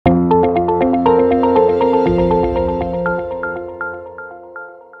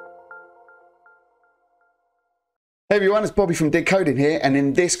Hey everyone, it's Bobby from Dig Coding here, and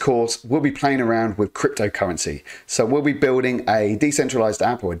in this course we'll be playing around with cryptocurrency. So we'll be building a decentralized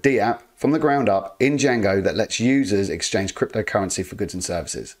app, or a D app, from the ground up in Django that lets users exchange cryptocurrency for goods and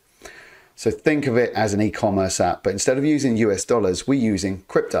services. So think of it as an e-commerce app, but instead of using US dollars, we're using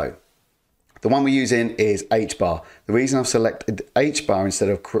crypto. The one we're using is Hbar. The reason I've selected Hbar instead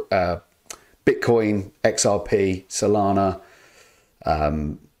of Bitcoin, XRP, Solana,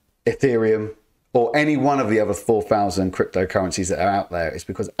 Ethereum, or any one of the other 4,000 cryptocurrencies that are out there is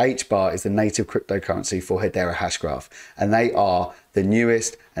because Hbar is the native cryptocurrency for Hedera Hashgraph, and they are the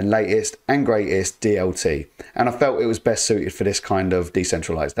newest and latest and greatest DLT. And I felt it was best suited for this kind of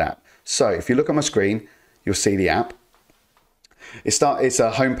decentralized app. So if you look on my screen, you'll see the app. It's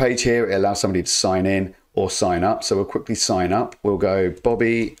a homepage here. It allows somebody to sign in or sign up. So we'll quickly sign up. We'll go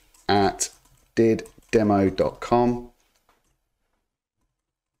bobby@diddemo.com.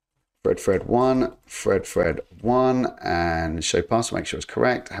 Fred1, and show password, make sure it's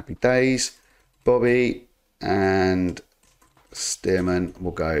correct. Happy days. Bobby and Stearman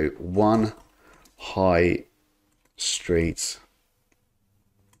will go 1 High Street,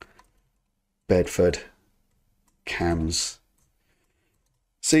 Bedford, Cams,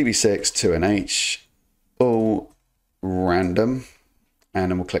 CV6 2NH, all random,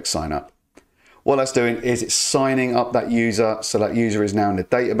 and then we'll click sign up. What that's doing is it's signing up that user, so that user is now in the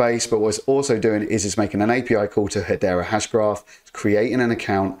database, but what it's also doing is it's making an API call to Hedera Hashgraph, it's creating an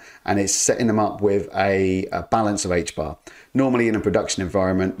account, and it's setting them up with a balance of Hbar. Normally in a production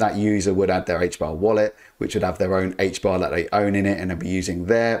environment, that user would add their Hbar wallet, which would have their own Hbar that they own in it, and they'll be using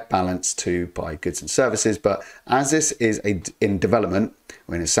their balance to buy goods and services. But as this is in development,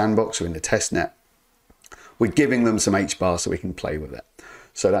 or in a sandbox or in the test net, we're giving them some Hbar so we can play with it.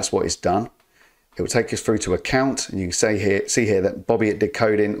 So that's what it's done. It will take us through to account, and you can see here that Bobby at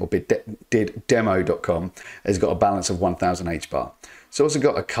Didcoding or diddemo.com has got a balance of 1,000 Hbar. It's also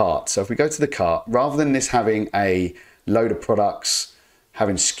got a cart. So if we go to the cart, rather than this having a load of products,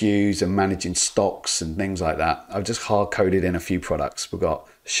 having SKUs and managing stocks and things like that, I've just hard coded in a few products. We've got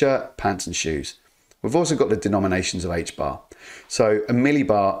shirt, pants, and shoes. We've also got the denominations of Hbar. So a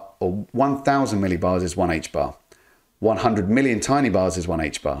millibar or 1,000 millibars is 1 Hbar. 100 million tiny bars is 1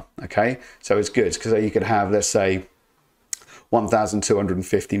 Hbar, okay? So it's good because you could have, let's say,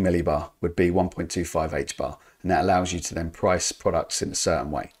 1,250 millibar would be 1.25 Hbar, and that allows you to then price products in a certain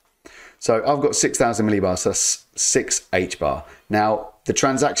way. So I've got 6,000 millibars, so that's 6 Hbar. Now, the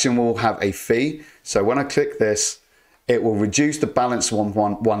transaction will have a fee, so when I click this, it will reduce the balance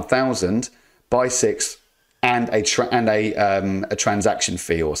 1,000 by 6 and a transaction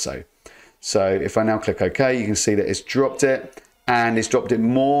fee also. So if I now click OK, you can see that it's dropped it, and it's dropped it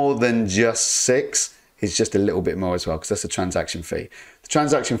more than just 6. It's just a little bit more as well, because that's a transaction fee. The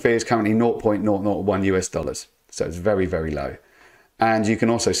transaction fee is currently 0.001 US dollars. So it's very, very low. And you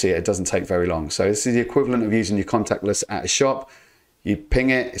can also see it doesn't take very long. So this is the equivalent of using your contactless at a shop. You ping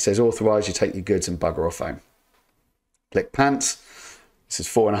it, it says authorized, you take your goods and bugger off home. Click pants. This is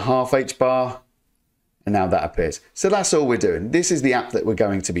 4.5 Hbar. And now that appears. So that's all we're doing. This is the app that we're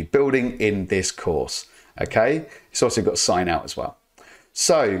going to be building in this course. Okay. It's also got sign out as well.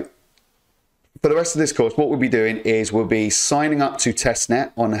 So for the rest of this course, what we'll be doing is we'll be signing up to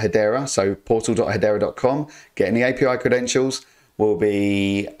testnet on Hedera. So portal.hedera.com, getting the API credentials. We'll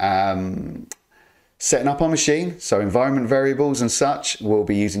be setting up our machine. So environment variables and such. We'll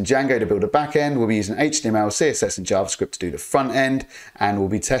be using Django to build a backend. We'll be using HTML, CSS, and JavaScript to do the front end. And we'll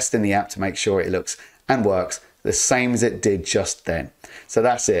be testing the app to make sure it looks and works the same as it did just then. So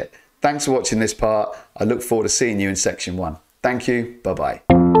that's it. Thanks for watching this part. I look forward to seeing you in section 1. Thank you. Bye-bye.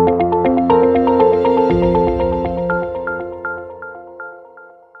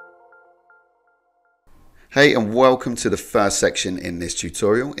 Hey, and welcome to the first section in this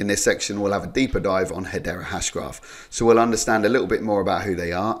tutorial. In this section, we'll have a deeper dive on Hedera Hashgraph. So we'll understand a little bit more about who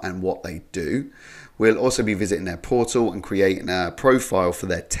they are and what they do. We'll also be visiting their portal and creating a profile for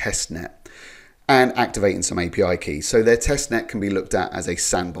their testnet, and activating some API keys. So their testnet can be looked at as a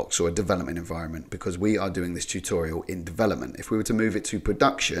sandbox or a development environment, because we are doing this tutorial in development. If we were to move it to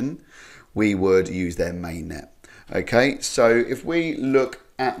production, we would use their mainnet. Okay, so if we look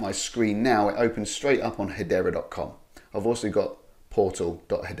at my screen now, it opens straight up on hedera.com. I've also got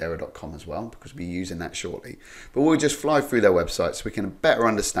portal.hedera.com as well, because we'll be using that shortly. But we'll just fly through their website so we can have a better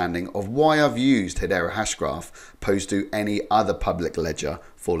understanding of why I've used Hedera Hashgraph opposed to any other public ledger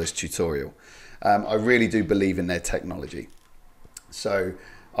for this tutorial. I really do believe in their technology. So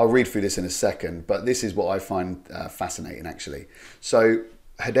I'll read through this in a second, but this is what I find fascinating actually. So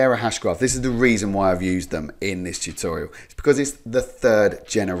Hedera Hashgraph, this is the reason why I've used them in this tutorial. It's because it's the 3rd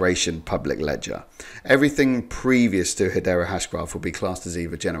generation public ledger. Everything previous to Hedera Hashgraph will be classed as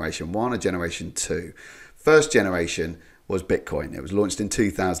either generation 1 or generation 2. First generation was Bitcoin. It was launched in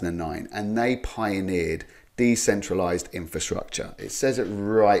 2009 and they pioneered decentralized infrastructure. It says it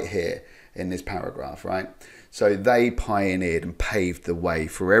right here in this paragraph, right? So they pioneered and paved the way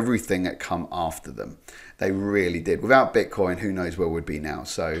for everything that come after them. They really did. Without Bitcoin, who knows where we'd be now.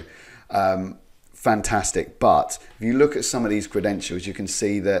 So fantastic. But if you look at some of these credentials, you can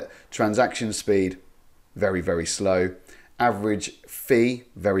see that transaction speed, very, very slow. Average fee,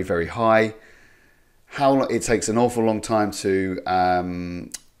 very, very high. How long, it takes an awful long time to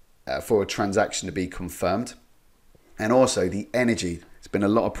for a transaction to be confirmed. And also the energy. There's been a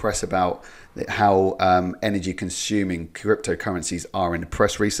lot of press about how energy consuming cryptocurrencies are in the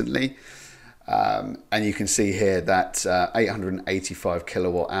press recently. And you can see here that 885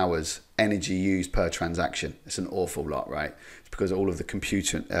 kilowatt hours energy used per transaction. It's an awful lot, right? It's because of all of the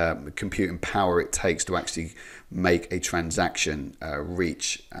computing power it takes to actually make a transaction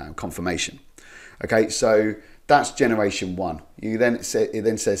reach confirmation. Okay, so that's generation 1. It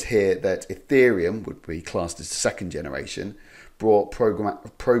then says here that Ethereum would be classed as 2nd generation, brought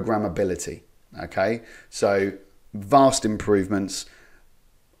programmability. Okay, so vast improvements,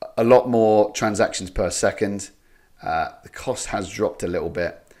 a lot more transactions per second. The cost has dropped a little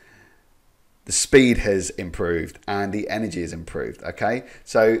bit. The speed has improved and the energy has improved. Okay,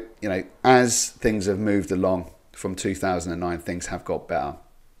 so you know, as things have moved along from 2009, things have got better.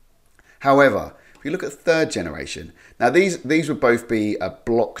 However, if you look at 3rd generation, now these would both be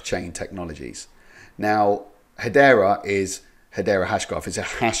blockchain technologies. Now Hedera is Hedera Hashgraph. It's a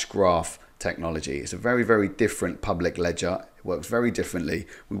hash graph technology. It's a very, very different public ledger. It works very differently.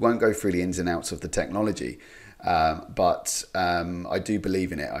 We won't go through the ins and outs of the technology, but I do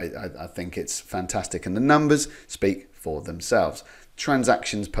believe in it. I think it's fantastic. And the numbers speak for themselves.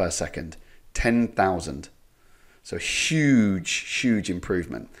 Transactions per second, 10,000. So huge, huge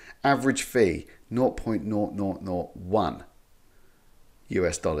improvement. Average fee, 0.0001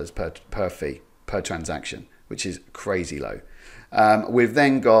 US dollars per fee, per transaction, which is crazy low. We've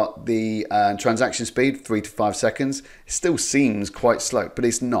then got the transaction speed, 3 to 5 seconds. It still seems quite slow, but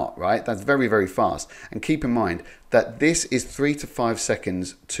it's not, right? That's very, very fast. And keep in mind that this is 3 to 5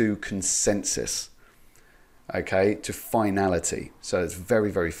 seconds to consensus, okay, to finality. So it's very,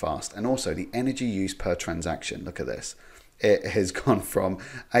 very fast. And also the energy use per transaction, look at this. It has gone from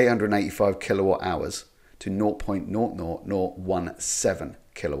 885 kilowatt hours to 0.00017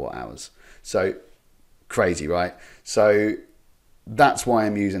 kilowatt hours. So crazy, right? So that's why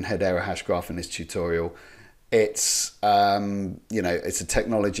I'm using Hedera Hashgraph in this tutorial. It's you know, it's a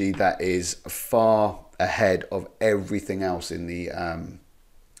technology that is far ahead of everything else in the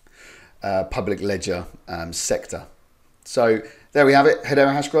public ledger sector. So there we have it,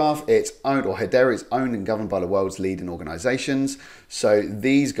 Hedera Hashgraph. It's owned, or Hedera is owned and governed by the world's leading organizations. So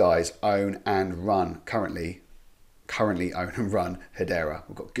these guys own and run, currently own and run Hedera.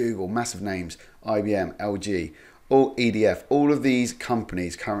 We've got Google, massive names, IBM, LG, all EDF. All of these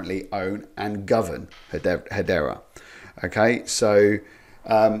companies currently own and govern Hedera. Okay, so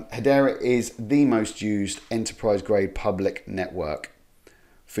Hedera is the most used enterprise-grade public network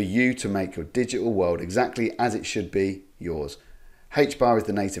for you to make your digital world exactly as it should be yours. Hbar is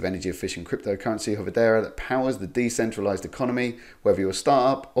the native energy-efficient cryptocurrency of Hedera that powers the decentralized economy. Whether you're a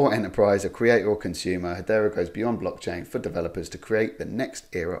startup or enterprise, a creator or consumer, Hedera goes beyond blockchain for developers to create the next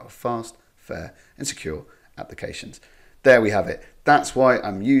era of fast, fair, and secure applications. There we have it. That's why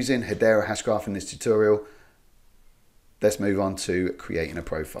I'm using Hedera Hashgraph in this tutorial. Let's move on to creating a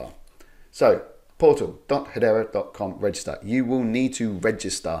profile. So, portal.hedera.com, register. You will need to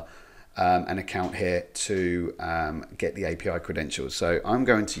register an account here to get the API credentials. So I'm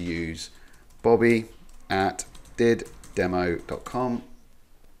going to use bobby@diddemo.com.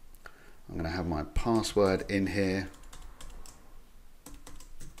 I'm going to have my password in here.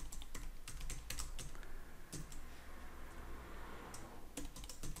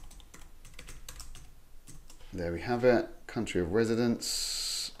 There we have it. Country of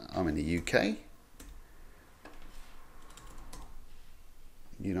residence. I'm in the UK.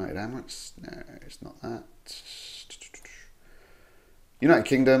 United Emirates, no, it's not that. United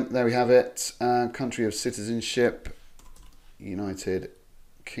Kingdom, there we have it. Country of citizenship, United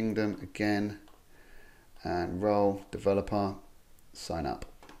Kingdom again. And role, developer, sign up.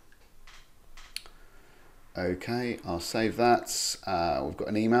 Okay, I'll save that. We've got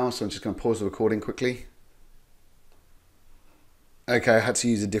an email, so I'm just going to pause the recording quickly. Okay, I had to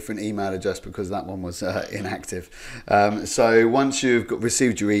use a different email address because that one was inactive. So once you've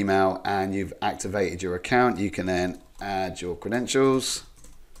received your email and you've activated your account, you can then add your credentials.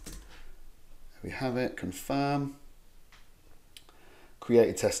 We have it, confirm. Create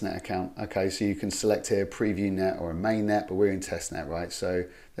a testnet account. Okay, so you can select here preview net or a main net, but we're in testnet, right? So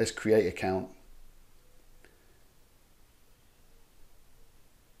let's create account.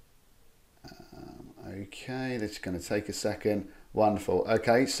 Okay, that's going to take a second. Wonderful.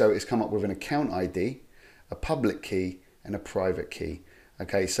 Okay, so it's come up with an account ID, a public key, and a private key.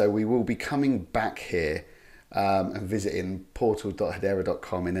 Okay, so we will be coming back here and visiting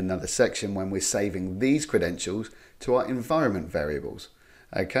portal.hedera.com in another section when we're saving these credentials to our environment variables.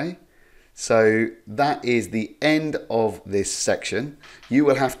 Okay, so that is the end of this section. You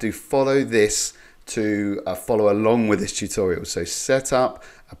will have to follow this to follow along with this tutorial. So set up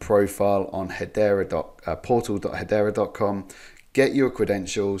a profile on portal.hedera.com, get your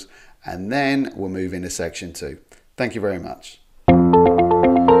credentials, and then we'll move into section 2. Thank you very much.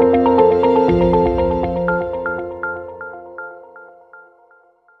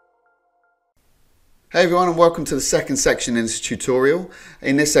 Hey everyone, and welcome to the second section in this tutorial.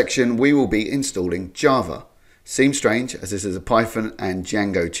 In this section we will be installing Java. Seems strange as this is a Python and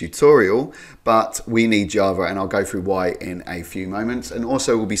Django tutorial, but we need Java and I'll go through why in a few moments. And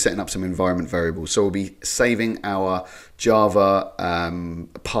also we'll be setting up some environment variables. So we'll be saving our Java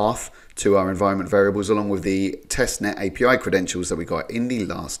path to our environment variables along with the testnet API credentials that we got in the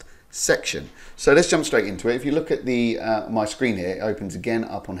last section. So let's jump straight into it. If you look at the my screen here, it opens again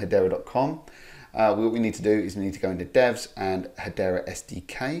up on hedera.com. What we need to do is we need to go into devs and Hedera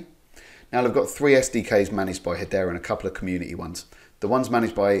SDK. Now I've got 3 SDKs managed by Hedera and a couple of community ones. The ones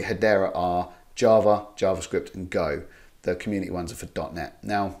managed by Hedera are Java, JavaScript and Go. The community ones are for .NET.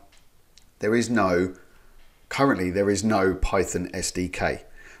 Now currently there is no Python SDK,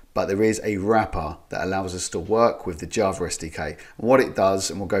 but there is a wrapper that allows us to work with the Java SDK. And what it does,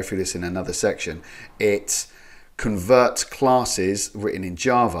 and we'll go through this in another section, it converts classes written in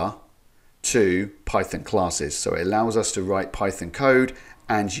Java to Python classes. So it allows us to write Python code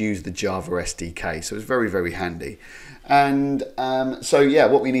and use the Java SDK. So it's very, very handy. And so yeah,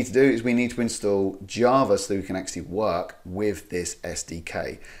 what we need to do is we need to install Java so that we can actually work with this SDK.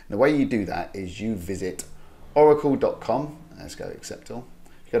 And the way you do that is you visit oracle.com. Let's go accept all.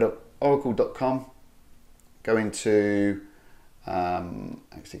 You go to oracle.com, go into,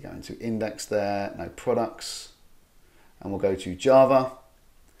 actually go into index there, no products, and we'll go to Java.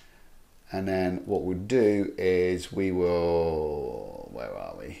 And then what we'll do is we will, where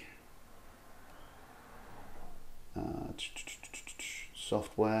are we?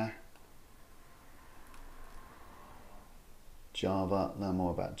 Software, Java, learn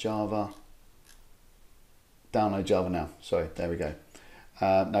more about Java. Download Java now. Sorry, there we go.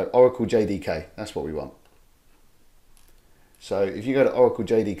 No, Oracle JDK, that's what we want. So if you go to Oracle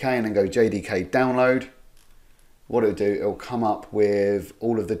JDK and then go JDK download, what it'll do, it'll come up with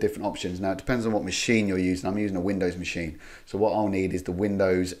all of the different options. Now it depends on what machine you're using. I'm using a Windows machine. So what I'll need is the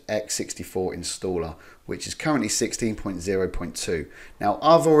Windows x64 installer, which is currently 16.0.2. Now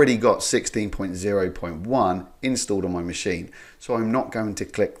I've already got 16.0.1 installed on my machine, so I'm not going to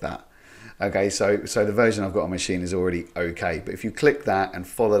click that. Okay, so the version I've got on my machine is already okay. But if you click that and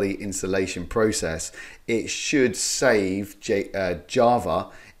follow the installation process, it should save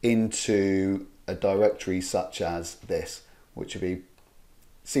Java into a directory such as this, which would be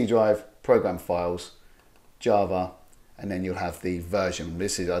C drive, program files, Java, and then you'll have the version.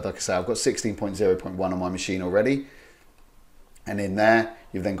 This is, like I say, I've got 16.0.1 on my machine already. And in there,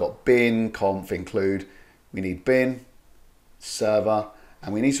 you've then got bin, conf, include. We need bin, server,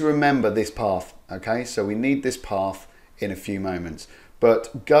 and we need to remember this path. Okay, so we need this path in a few moments.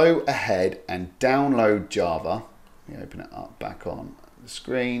 But go ahead and download Java. Let me open it up back on the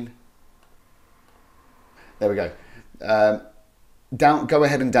screen. There we go. Go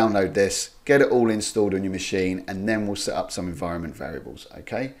ahead and download this, get it all installed on your machine, and then we'll set up some environment variables,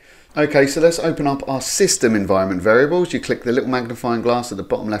 okay? Okay, so let's open up our system environment variables. You click the little magnifying glass at the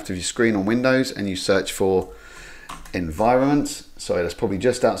bottom left of your screen on Windows and you search for environment. Sorry, that's probably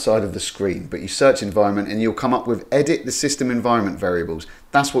just outside of the screen, but you search environment and you'll come up with edit the system environment variables.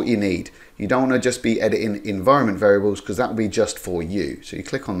 That's what you need. You don't want to just be editing environment variables because that will be just for you. So you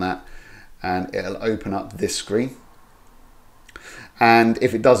click on that and it'll open up this screen. And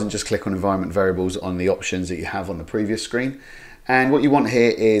if it doesn't, just click on environment variables on the options that you have on the previous screen. And what you want here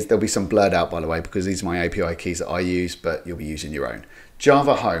is, there'll be some blurred out by the way, because these are my API keys that I use, but you'll be using your own.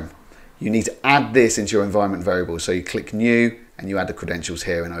 Java home. You need to add this into your environment variables. So you click new and you add the credentials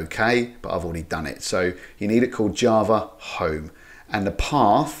here and okay, but I've already done it. So you need it called Java home. and the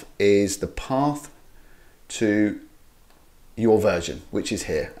path is the path to your version, which is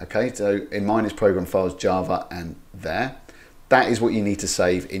here. Okay, so in mine is program files, Java, and there. That is what you need to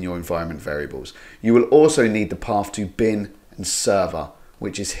save in your environment variables. You will also need the path to bin and server,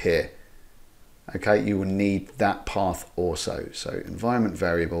 which is here. Okay, you will need that path also. So environment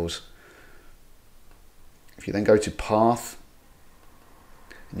variables. If you then go to path,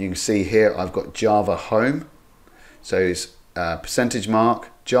 and you can see here I've got Java home. So it's percentage mark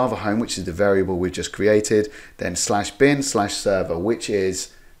Java home, which is the variable we've just created, then /bin/server, which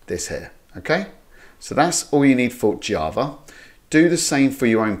is this here. Okay, so that's all you need for Java. Do the same for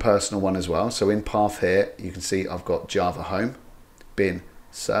your own personal one as well. So in path here, you can see I've got Java home, bin,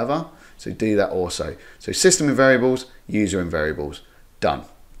 server. So do that also. So system in variables, user in variables, done.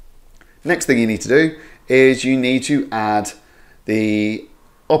 Next thing you need to do is you need to add the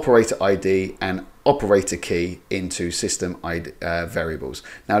operator ID and operator key into system ID, variables.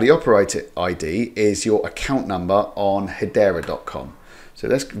 Now the operator ID is your account number on hedera.com. So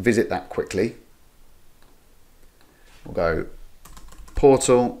let's visit that quickly. We'll go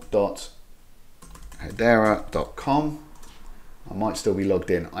portal.hedera.com. I might still be logged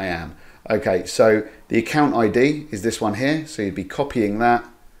in. I am. Okay, so the account ID is this one here. So you'd be copying that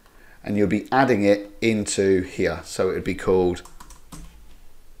and you'll be adding it into here. So it would be called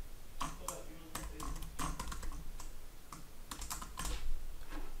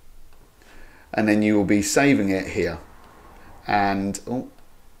and then you will be saving it here. And oh,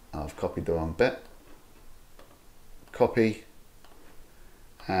 I've copied the wrong bit. Copy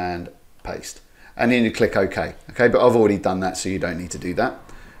and paste, and then you click OK. Okay, but I've already done that, so you don't need to do that.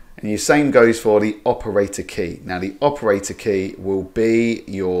 And the same goes for the operator key. Now the operator key will be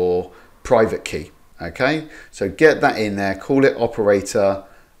your private key. Okay, so get that in there, call it operator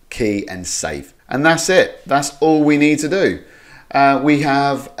key and save, and that's it. That's all we need to do. We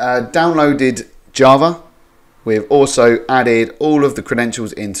have downloaded Java. We've also added all of the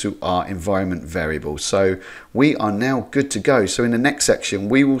credentials into our environment variables. So we are now good to go. So in the next section,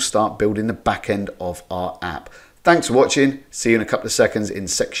 we will start building the back end of our app. Thanks for watching. See you in a couple of seconds in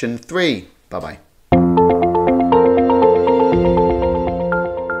section 3. Bye-bye.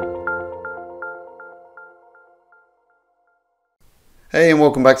 Hey, and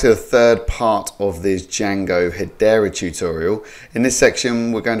welcome back to the third part of this Django Hedera tutorial. In this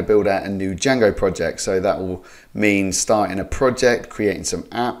section, we're going to build out a new Django project. So that will mean starting a project, creating some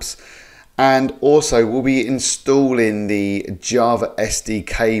apps, and also we'll be installing the Java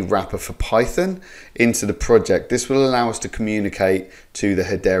SDK wrapper for Python into the project. This will allow us to communicate to the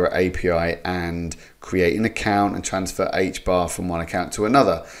Hedera API and create an account and transfer Hbar from one account to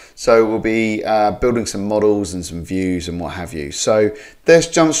another. So we'll be building some models and some views and what have you. So let's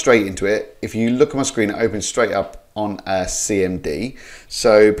jump straight into it. If you look at my screen, it opens straight up on a CMD.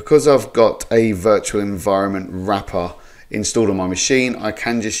 So because I've got a virtual environment wrapper installed on my machine, I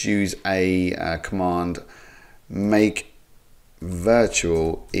can just use a command make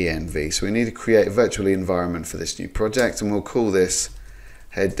virtual env. So we need to create a virtual environment for this new project, and we'll call this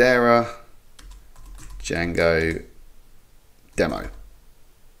Hedera Django demo.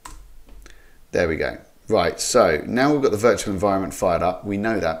 There we go. Right, so now we've got the virtual environment fired up. We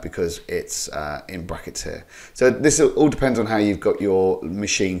know that because it's in brackets here. So this all depends on how you've got your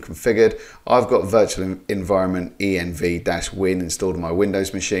machine configured. I've got virtual environment env-win installed on my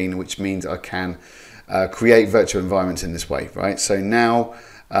Windows machine, which means I can create virtual environments in this way, right? So now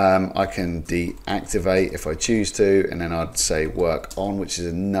I can deactivate if I choose to, and then I'd say work on, which is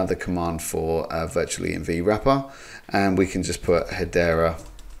another command for virtual env wrapper, and we can just put Hedera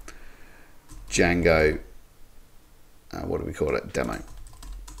Django, what do we call it, demo.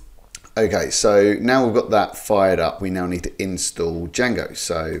 Okay, so now we've got that fired up, we now need to install Django.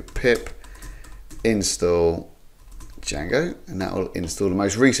 So pip install Django, and that will install the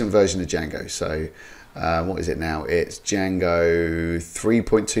most recent version of Django. So what is it now? It's Django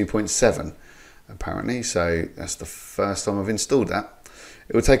 3.2.7 apparently. So that's the first time I've installed that.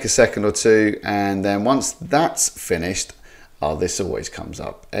 It will take a second or two, and then once that's finished, oh, this always comes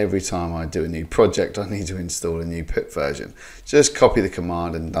up. Every time I do a new project, I need to install a new pip version. Just copy the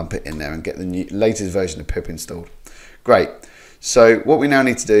command and dump it in there and get the latest version of pip installed. Great. So what we now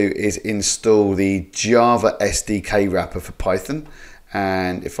need to do is install the Java SDK wrapper for Python.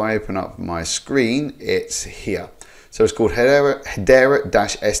 And if I open up my screen, it's here. So it's called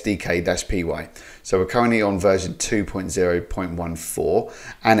Hedera-SDK-py. So we're currently on version 2.0.14,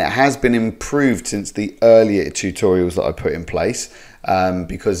 and it has been improved since the earlier tutorials that I put in place,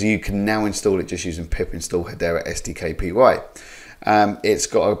 because you can now install it just using pip install Hedera SDK-py. It's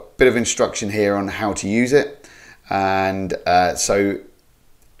got a bit of instruction here on how to use it. And so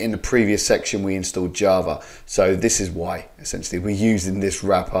in the previous section, we installed Java. So this is why, essentially, we're using this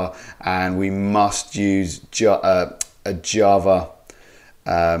wrapper, and we must use a Java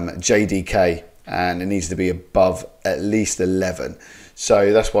JDK, and it needs to be above at least 11.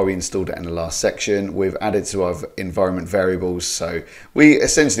 So that's why we installed it in the last section. We've added to our environment variables. So we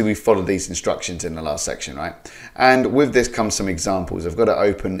followed these instructions in the last section, right? And with this comes some examples. I've got to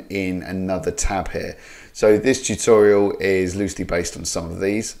open in another tab here. So this tutorial is loosely based on some of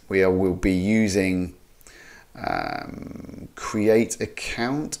these. We'll be using create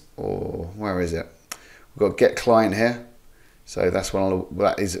account, or where is it? We've got get client here. So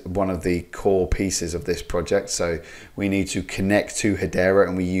that is one of the core pieces of this project. So we need to connect to Hedera,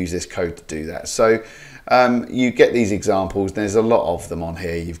 and we use this code to do that. So you get these examples. There's a lot of them on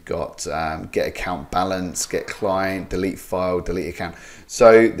here. You've got get account balance, get client, delete file, delete account.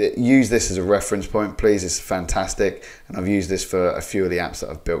 So use this as a reference point, please. It's fantastic. And I've used this for a few of the apps that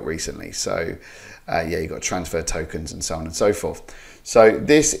I've built recently. So yeah, you've got transfer tokens and so on and so forth. So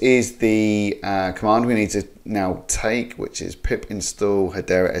this is the command we need to now take, which is pip install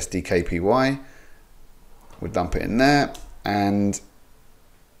Hedera SDKPY. We'll dump it in there, and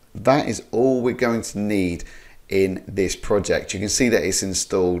that is all we're going to need in this project. You can see that it's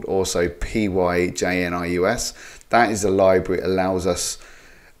installed also PYJNIUS. That is a library that allows us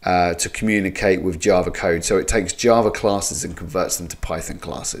to communicate with Java code. So it takes Java classes and converts them to Python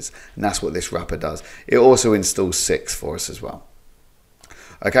classes, and that's what this wrapper does. It also installs 6 for us as well.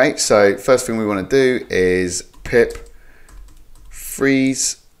 Okay, so first thing we want to do is pip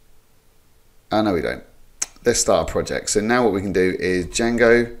freeze. Oh, no, we don't. Let's start a project. So now what we can do is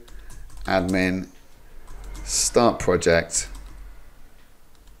Django admin start project,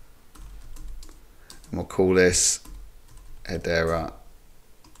 and we'll call this Hedera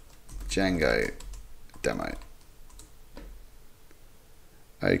Django demo.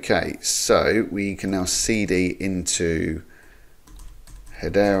 Okay, so we can now cd into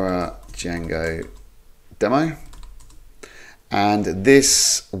Hedera Django demo, and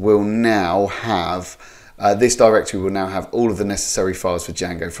this will now have this directory will now have all of the necessary files for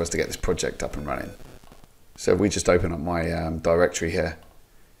Django for us to get this project up and running. So if we just open up my directory here,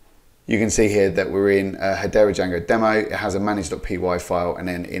 you can see here that we're in Hedera Django demo. It has a manage.py file, and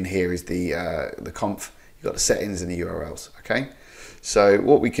then in here is the conf. You've got the settings and the URLs. Okay, so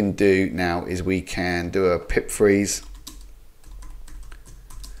what we can do now is we can do a pip freeze,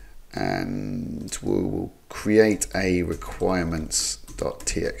 and we will create a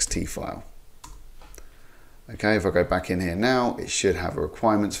requirements.txt file. Okay, if I go back in here now, it should have a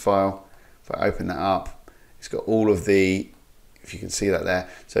requirements file. If I open that up, it's got all of the, if you can see that there.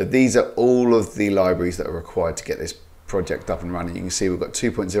 So these are all of the libraries that are required to get this project up and running. You can see we've got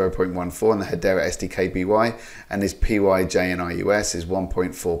 2.0.14 and the Hedera SDKPY, and this PYJNIUS is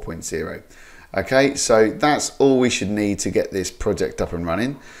 1.4.0. Okay, so that's all we should need to get this project up and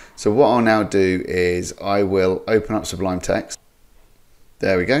running. So what I'll now do is I will open up Sublime Text.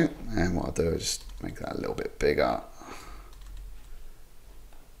 There we go. And what I'll do is just make that a little bit bigger.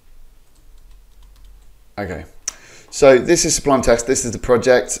 Okay, so this is Sublime Text. This is the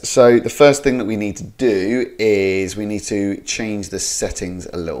project. So the first thing that we need to do is we need to change the settings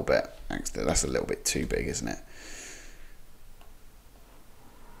a little bit. Actually, that's a little bit too big, isn't it?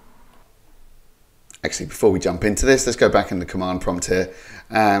 Actually, before we jump into this, let's go back in the command prompt here.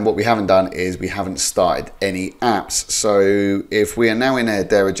 And what we haven't done is we haven't started any apps. So if we are now in a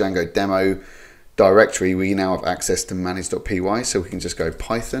Hedera Django demo directory, we now have access to manage.py. So we can just go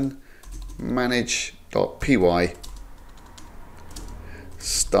Python manage.py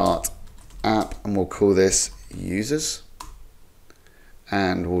start app, and we'll call this users.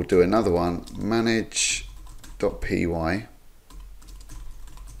 And we'll do another one, manage.py.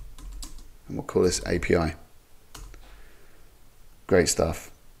 And we'll call this API. Great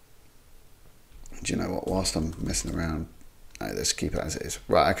stuff. Do you know what? Whilst I'm messing around, no, let's keep it as it is.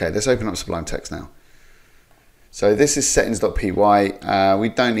 Right, okay, let's open up Sublime Text now. So this is settings.py. We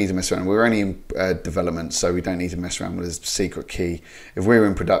don't need to mess around. We're only in development, so we don't need to mess around with a secret key. If we were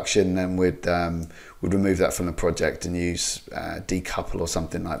in production, then we'd remove that from the project and use decouple or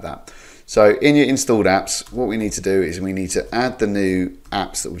something like that. So in your installed apps, what we need to do is we need to add the new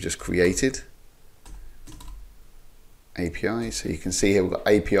apps that we've just created. API, so you can see here we've got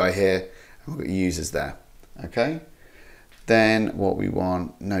API here, and we've got users there. Okay. Then what we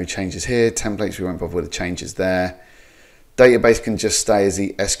want, no changes here. Templates, we won't bother with the changes there. Database can just stay as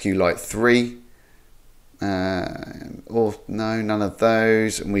the SQLite 3. Or no, none of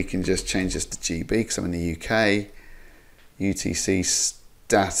those. And we can just change this to GB because I'm in the UK. UTC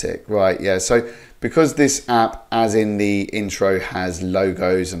static, right, yeah. So Because this app, as in the intro, has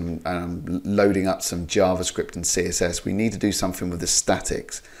logos and loading up some JavaScript and CSS, we need to do something with the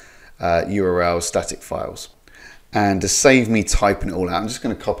statics, URLs, static files. And to save me typing it all out, I'm just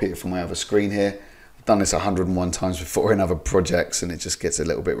going to copy it from my other screen here. I've done this 101 times before in other projects and it just gets a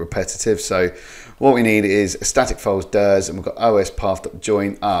little bit repetitive. So what we need is static files dirs, and we've got os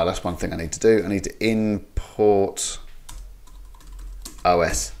path.join. That's one thing I need to do. I need to import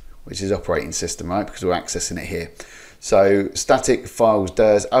OS, which is operating system, right? Because we're accessing it here. So static files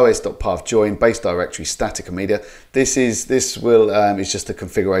dirs os.path.join base directory static and media. This is just the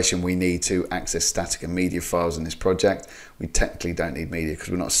configuration we need to access static and media files in this project. We technically don't need media because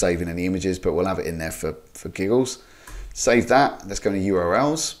we're not saving any images, but we'll have it in there for giggles. Save that. Let's go to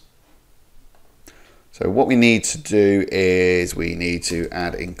URLs. So what we need to do is we need to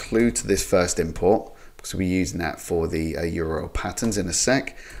add include to this first import, because we'll be using that for the URL patterns in a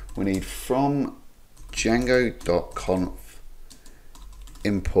sec. We need from Django.conf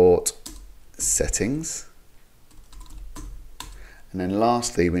import settings, and then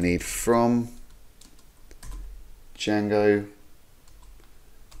lastly we need from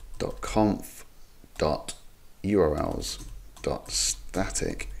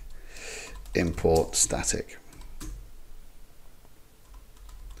Django.conf.urls.static import static.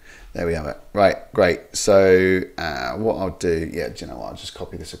 There we have it. Right, great. So what I'll do, do you know what, I'll just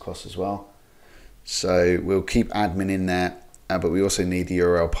copy this across as well. So we'll keep admin in there, but we also need the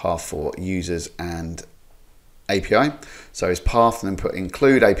URL path for users and API. So it's path and then put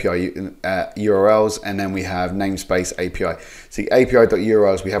include API URLs, and then we have namespace API. See,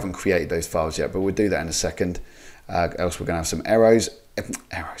 API.urls, we haven't created those files yet, but we'll do that in a second. Else we're going to have some errors. We're going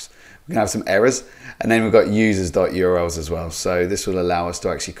to have some errors. And then we've got users.urls as well. So this will allow us to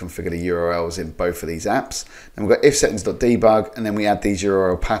actually configure the URLs in both of these apps. Then we've got if settings.debug, and then we add these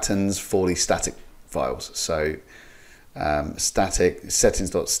URL patterns for the static files. So static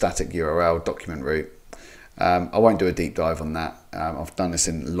settings.static URL document root. I won't do a deep dive on that. I've done this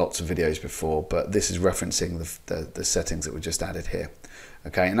in lots of videos before, but this is referencing the settings that we just added here.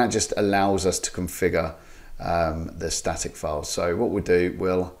 Okay, and that just allows us to configure the static files. So what we'll do,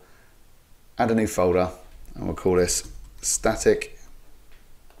 we'll add a new folder and we'll call this static.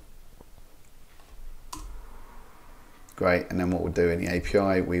 Great, and then what we'll do in the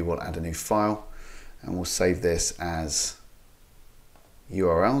API, we will add a new file and we'll save this as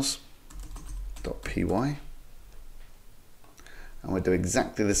urls.py, and we'll do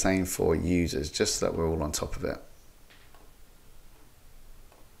exactly the same for users, just so that we're all on top of it.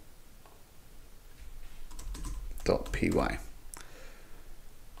 .py.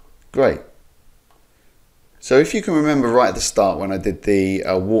 Great. So if you can remember right at the start when I did the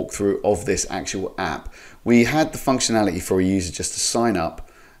walkthrough of this actual app, we had the functionality for a user just to sign up.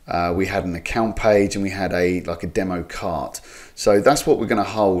 We had an account page and we had like a demo cart. So that's what we're going to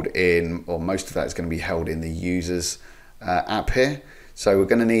hold in, or most of that is going to be held in the users app here. So we're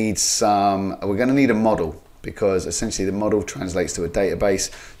going to need a model, because essentially the model translates to a database.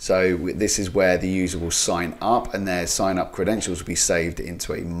 So this is where the user will sign up and their sign up credentials will be saved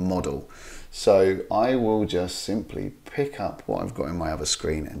into a model. So I will just simply pick up what I've got in my other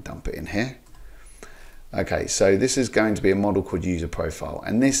screen and dump it in here. Okay, so this is going to be a model called user profile,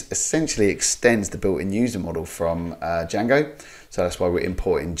 and this essentially extends the built-in user model from Django. So that's why we're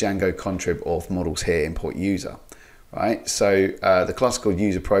importing Django contrib auth models here, import user, right? So the class is called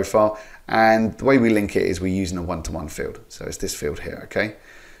user profile, and the way we link it is we're using a one-to-one field. So it's this field here, okay?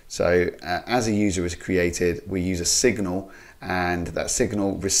 So as a user is created, we use a signal, and that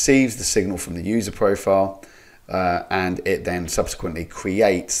signal receives the signal from the user profile, and it then subsequently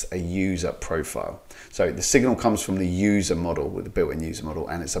creates a user profile. So the signal comes from the user model, with the built-in user model,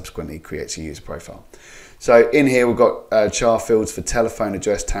 and it subsequently creates a user profile. So in here we've got char fields for telephone,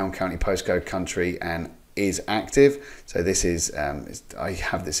 address, town, county, postcode, country, and is active. So this is, I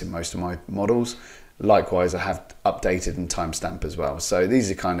have this in most of my models. Likewise, I have updated and timestamp as well. So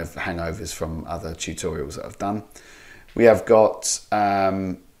these are kind of hangovers from other tutorials that I've done. We have got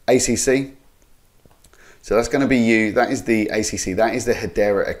ACC. So that's going to be you. That is the ACC. That is the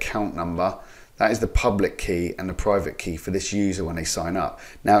Hedera account number. That is the public key and the private key for this user when they sign up.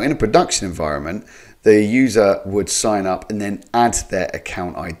 Now, in a production environment, the user would sign up and then add their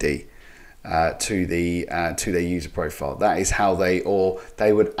account ID. to their user profile. That is how they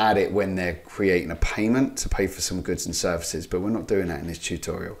would add it when they're creating a payment to pay for some goods and services, but we're not doing that in this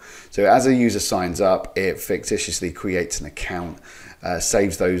tutorial. So as a user signs up, it fictitiously creates an account,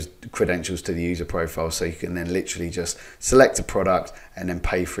 saves those credentials to the user profile, so you can then literally just select a product and then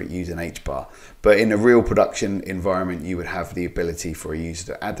pay for it using Hbar. But in a real production environment, you would have the ability for a user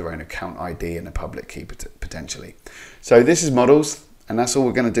to add their own account ID and a public key potentially. So this is models, and that's all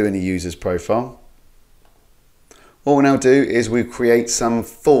we're going to do in the user's profile. What we'll now do is we create some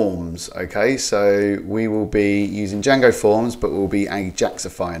forms. Okay, so we will be using Django forms, but we'll be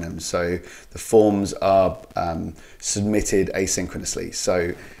AJAXifying them. So the forms are submitted asynchronously.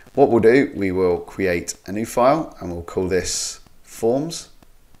 So what we'll do, we will create a new file and we'll call this forms.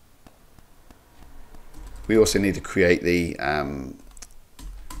 We also need to create the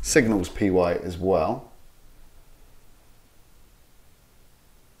signals py as well.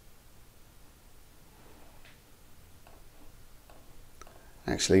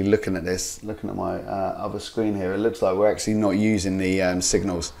 Actually, looking at this, looking at my other screen here, it looks like we're actually not using the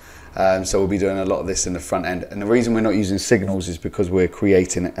signals. So we'll be doing a lot of this in the front end. And the reason we're not using signals is because we're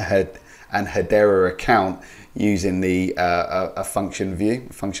creating an Hedera account using the a function view,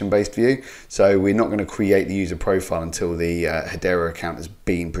 function-based view. So we're not going to create the user profile until the Hedera account has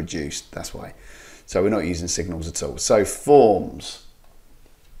been produced. That's why. So we're not using signals at all. So forms,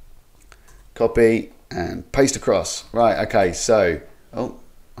 copy and paste across. Right. Okay. So. Oh,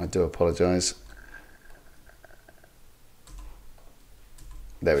 I do apologise.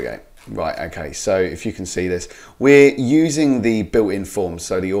 There we go. Right, okay, so if you can see this, we're using the built-in forms,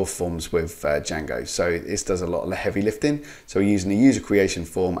 so the auth forms with Django. So this does a lot of the heavy lifting. So we're using a user creation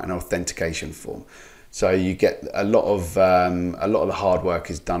form and authentication form. So you get a lot of the hard work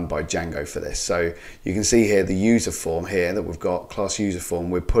is done by Django for this. So you can see here the user form here that we've got, class user form,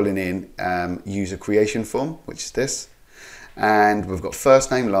 we're pulling in user creation form, which is this. And we've got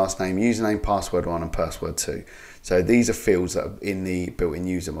first name, last name, username, password 1 and password 2. So these are fields that are in the built-in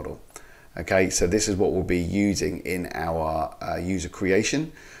user model. Okay, so this is what we'll be using in our user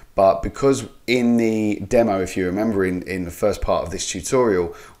creation. But because in the demo, if you remember in the first part of this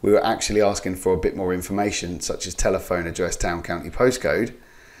tutorial, we were actually asking for a bit more information, such as telephone, address, town, county, postcode.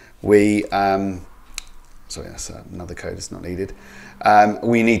 We, sorry, that's another code that's not needed.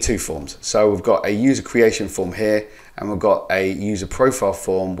 We need two forms. So we've got a user creation form here, and we've got a user profile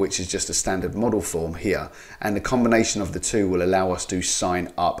form, which is just a standard model form here. And the combination of the two will allow us to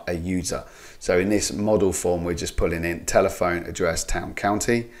sign up a user. So in this model form, we're just pulling in telephone, address, town,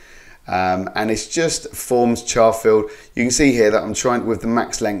 county. And it's just forms char field. You can see here that I'm trying with the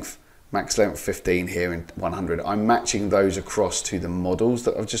max length 15 here in 100. I'm matching those across to the models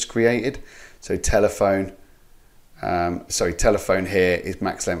that I've just created. So telephone, telephone here is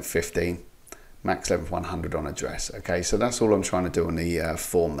max length 15, max length 100 on address. Okay, so that's all I'm trying to do on the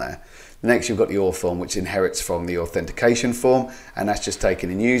form there. Next, you've got the auth form, which inherits from the authentication form, and that's just taking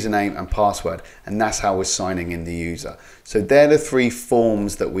in username and password, and that's how we're signing in the user. So they're the three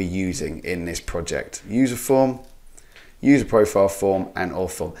forms that we're using in this project: user form, user profile form, and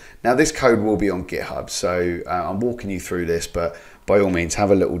auth form. Now this code will be on GitHub, so I'm walking you through this, but by all means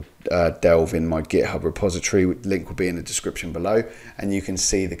have a little delve in my GitHub repository. Link will be in the description below, and you can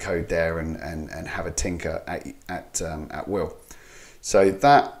see the code there and have a tinker at will. So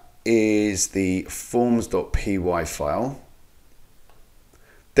that is the forms.py file.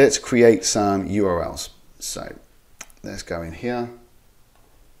 Let's create some URLs. So let's go in here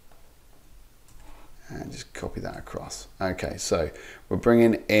and just copy that across. Okay, so we're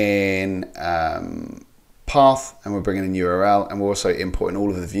bringing in path, and we're bringing in URL, and we're also importing all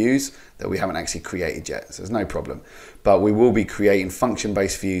of the views that we haven't actually created yet, so there's no problem. But we will be creating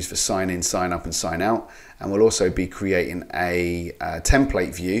function-based views for sign in, sign up, and sign out, and we'll also be creating a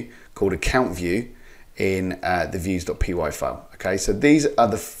template view called account view in the views.py file. Okay, so these are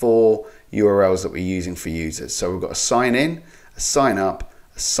the four URLs that we're using for users. So we've got a sign in, a sign up,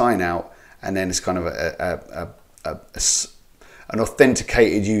 a sign out, and then it's kind of an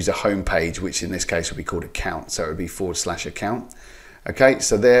authenticated user homepage, which in this case would be called account. So it would be /account. Okay,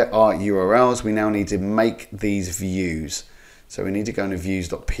 so there are URLs. We now need to make these views. So we need to go into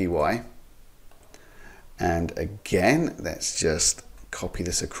views.py. And again, let's just copy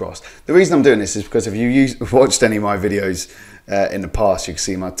this across. The reason I'm doing this is because if you watched any of my videos in the past, you can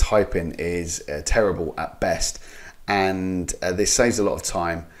see my typing is terrible at best. And this saves a lot of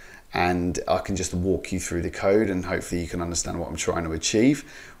time. And I can just walk you through the code, and hopefully you can understand what I'm trying to achieve,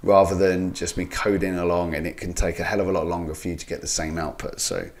 rather than just me coding along, and it can take a hell of a lot longer for you to get the same output.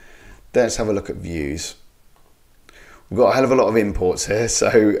 So let's have a look at views. We've got a hell of a lot of imports here. So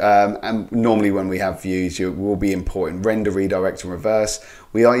and normally when we have views, you will be importing render, redirect and reverse.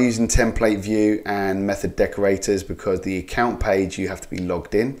 We are using template view and method decorators because the account page you have to be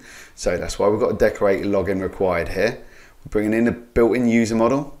logged in. So that's why we've got a decorator login required here. We're bringing in a built-in user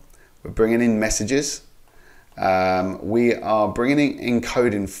model. We're bringing in messages. We are bringing in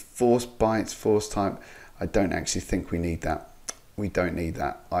encoding force bytes, force type. I don't actually think we need that. We don't need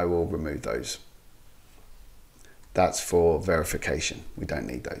that. I will remove those. That's for verification. We don't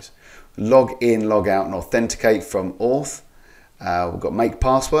need those. Log in, log out and authenticate from auth. We've got make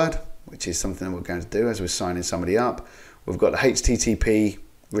password, which is something that we're going to do as we're signing somebody up. We've got the HTTP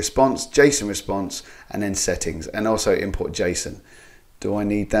response, JSON response, and then settings, and also import JSON. Do I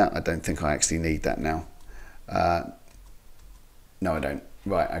need that? I don't think I actually need that now. No, I don't.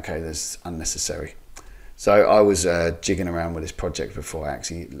 Right, okay, that's unnecessary. So I was jigging around with this project before I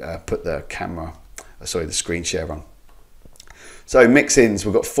actually put the the screen share on. So mix-ins,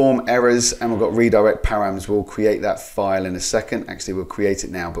 we've got form errors and we've got redirect params. We'll create that file in a second. Actually, we'll create it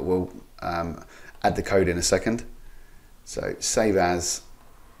now, but we'll add the code in a second. So save as,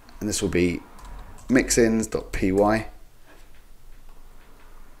 and this will be mixins.py.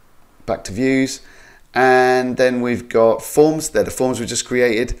 Back to views. And then we've got forms. They're the forms we just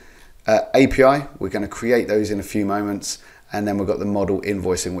created. API, we're going to create those in a few moments. And then we've got the model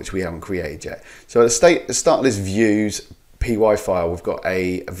invoicing, which we haven't created yet. So at the start of this views py file, we've got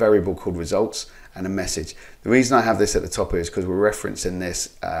a variable called results and a message. The reason I have this at the top is because we're referencing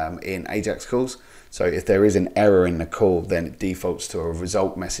this in AJAX calls. So if there is an error in the call, then it defaults to a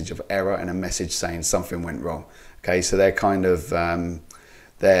result message of error and a message saying something went wrong. Okay, so they're kind of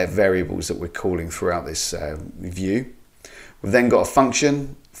they're variables that we're calling throughout this view. We've then got a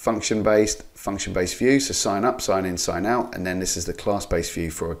function-based view, so sign up, sign in, sign out, and then this is the class-based view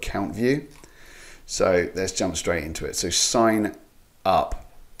for account view. So let's jump straight into it. So sign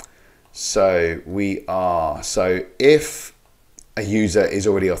up. So if a user is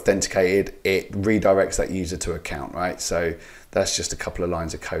already authenticated, it redirects that user to account, right? So that's just a couple of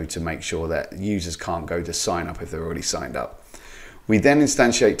lines of code to make sure that users can't go to sign up if they're already signed up. We then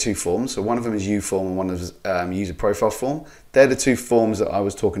instantiate two forms. So one of them is uForm and one is user profile form. They're the two forms that I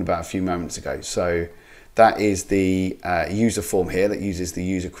was talking about a few moments ago. So that is the user form here that uses the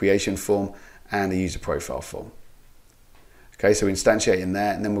user creation form and the user profile form. Okay, so we're instantiating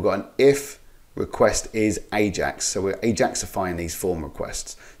there, and then we've got an if request is AJAX. So we're AJAXifying these form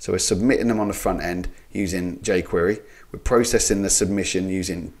requests. So we're submitting them on the front end using jQuery. We're processing the submission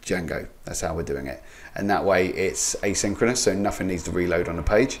using Django. That's how we're doing it. And that way it's asynchronous, so nothing needs to reload on the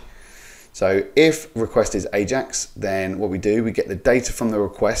page. So if request is AJAX, then what we do, we get the data from the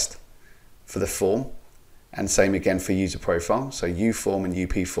request for the form, and same again for user profile. So uForm and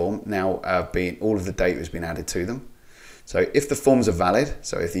UPForm now all of the data has been added to them. So if the forms are valid,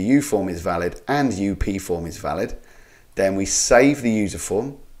 so if the uForm is valid and UPForm is valid, then we save the user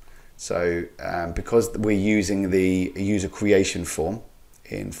form. So because we're using the user creation form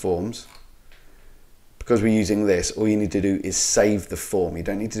in forms, because we're using this, all you need to do is save the form. You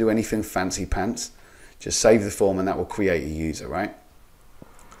don't need to do anything fancy pants. Just save the form and that will create a user, right?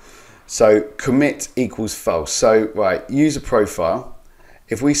 So commit equals false. So right, user profile,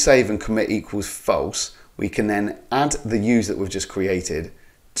 if we save and commit equals false, we can then add the user that we've just created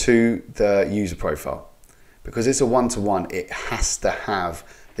to the user profile. Because it's a one-to-one, it has to have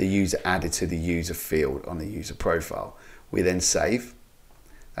the user added to the user field on the user profile. We then save.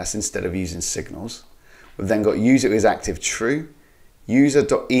 That's instead of using signals. We've then got user is active true.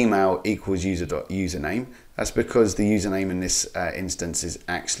 User.email equals user.username. That's because the username in this instance is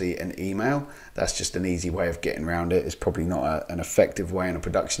actually an email. That's just an easy way of getting around it. It's probably not an effective way in a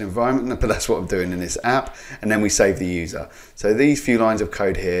production environment, but that's what I'm doing in this app. And then we save the user. So these few lines of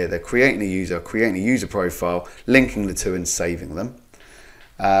code here, they're creating a user profile, linking the two and saving them.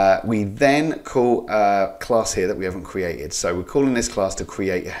 We then call a class here that we haven't created. So we're calling this class to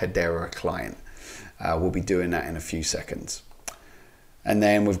create a Hedera client. We'll be doing that in a few seconds. And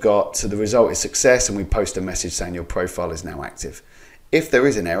then we've got, so the result is success, and we post a message saying your profile is now active. If there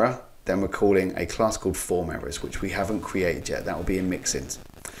is an error, then we're calling a class called form errors, which we haven't created yet. That will be in mixins.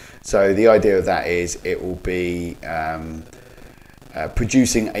 So the idea of that is it will be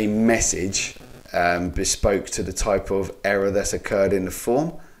producing a message bespoke to the type of error that's occurred in the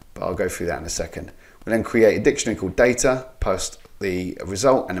form, but I'll go through that in a second. We'll then create a dictionary called data, post the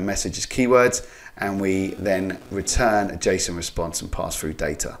result and the message as keywords, and we then return a JSON response and pass through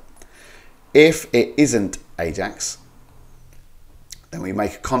data. If it isn't AJAX, then we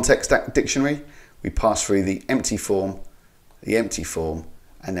make a context dictionary, we pass through the empty form,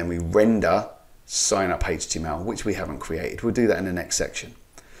 and then we render sign up HTML, which we haven't created. We'll do that in the next section.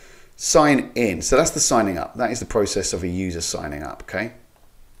 Sign in. So that's the signing up. That is the process of a user signing up, okay?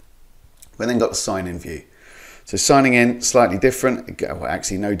 We then got the sign in view. So signing in, slightly different. Well,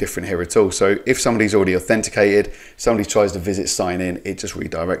 actually no different here at all. So if somebody's already authenticated, somebody tries to visit sign in, it just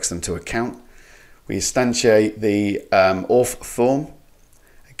redirects them to account. We instantiate the auth form.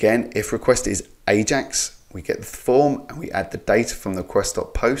 Again, if request is AJAX, we get the form and we add the data from the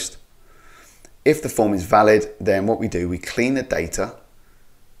request.post. If the form is valid, then what we do, we clean the data,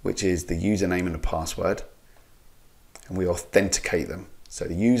 which is the username and the password, and we authenticate them. So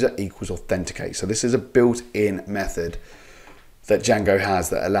the user equals authenticate. So this is a built-in method that Django has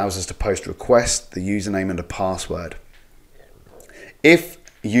that allows us to post request, the username and the password. If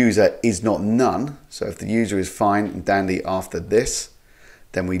user is not none, so if the user is fine and dandy after this,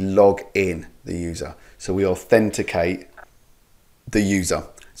 then we log in the user. So we authenticate the user.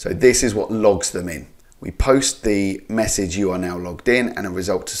 So this is what logs them in. We post the message, you are now logged in, and a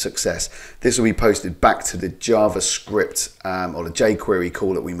result to success. This will be posted back to the JavaScript or the jQuery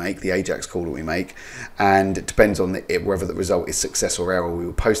call that we make, the AJAX call that we make. And it depends on whether the result is success or error. We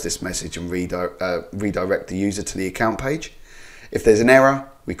will post this message and redirect the user to the account page. If there's an error,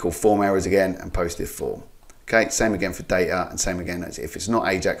 we call form errors again and post this form. Okay, same again for data, and same again as if it's not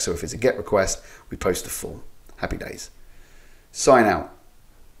AJAX or if it's a GET request, we post the form. Happy days. Sign out.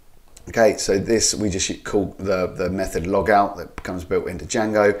 Okay, so this we just call the method logout that becomes built into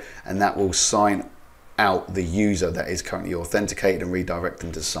Django, and that will sign out the user that is currently authenticated and redirect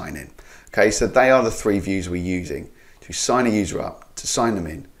them to sign in. Okay, so they are the three views we're using to sign a user up, to sign them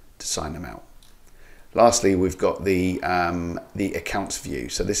in, to sign them out. Lastly, we've got the accounts view.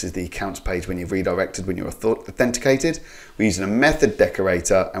 So this is the accounts page when you've redirected, when you're authenticated. We're using a method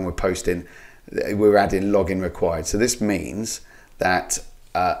decorator and we're adding login required. So this means that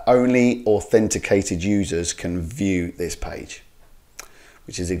only authenticated users can view this page,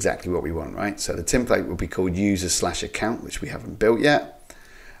 which is exactly what we want, right? So the template will be called user/account, which we haven't built yet.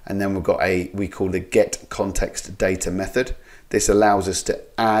 And then we've got we call the get context data method. This allows us to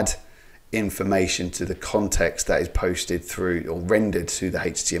add information to the context that is posted through or rendered to the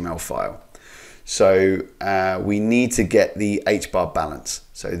HTML file. So we need to get the Hbar balance.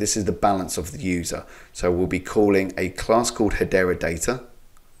 So this is the balance of the user. So we'll be calling a class called Hedera data,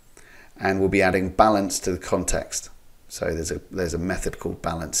 and we'll be adding balance to the context. So there's a method called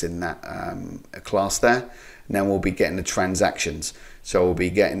balance in that class there. And then we'll be getting the transactions. So we'll be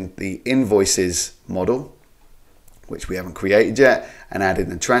getting the invoices model, which we haven't created yet, and adding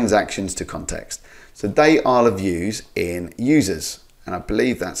the transactions to context. So they are the views in users, and I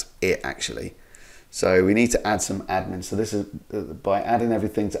believe that's it actually. So we need to add some admin. So this is by adding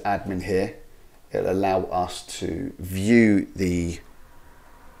everything to admin here, it'll allow us to view the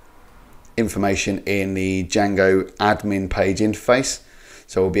information in the Django admin page interface.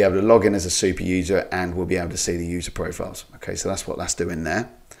 So we'll be able to log in as a super user and we'll be able to see the user profiles. Okay, so that's what that's doing there.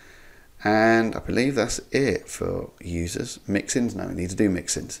 And I believe that's it for users. Mixins, no, we need to do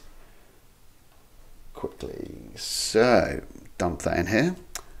mixins quickly. So dump that in here.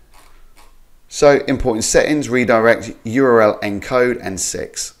 So importing settings, redirect, URL encode, and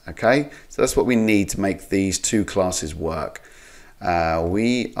 6. Okay, so that's what we need to make these two classes work.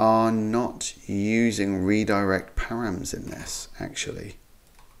 We are not using redirect params in this, actually.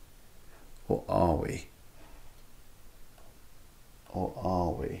 Or are we? Or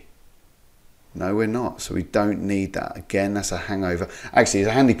are we? No, we're not. So we don't need that. Again, that's a hangover. Actually, it's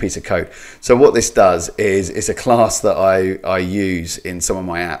a handy piece of code. So what this does is it's a class that I use in some of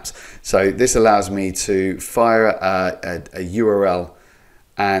my apps. So this allows me to fire a URL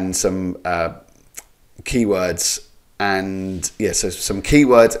and some keywords, and yeah, so some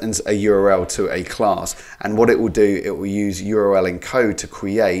keywords and a URL to a class. And what it will do, it will use URL encode to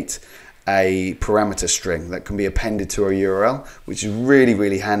create a parameter string that can be appended to a URL, which is really,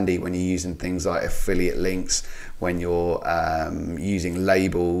 really handy when you're using things like affiliate links, when you're using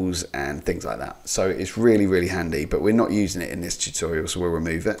labels and things like that. So it's really, really handy, but we're not using it in this tutorial, so we'll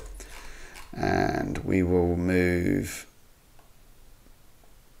remove it. And we will move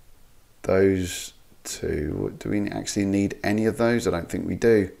those two. Do we actually need any of those? I don't think we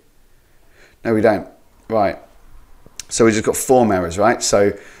do. No, we don't. Right. So we just got form errors, right?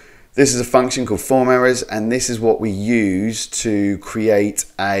 So this is a function called form errors, and this is what we use to create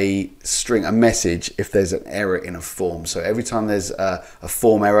a string, a message, if there's an error in a form. So every time there's a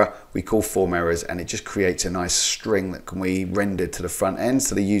form error, we call form errors, and it just creates a nice string that can be rendered to the front end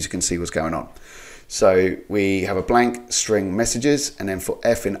so the user can see what's going on. So we have a blank string messages, and then for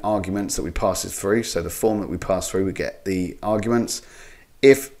f in arguments that we pass it through, so the form that we pass through, we get the arguments.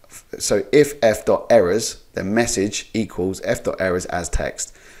 If So if f.errors, then message equals f.errors as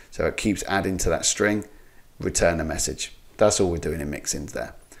text. So it keeps adding to that string, return a message. That's all we're doing in mixins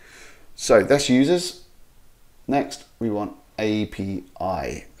there. So that's users. Next, we want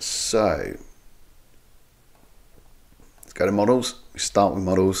API. So let's go to models. We start with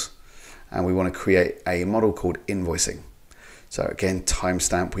models and we want to create a model called invoicing. So again,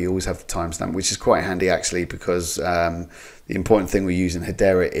 timestamp, we always have the timestamp, which is quite handy actually, because the important thing we use in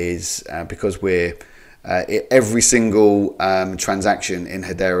Hedera is because we're every single transaction in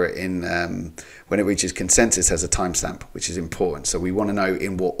Hedera when it reaches consensus has a timestamp, which is important. So we want to know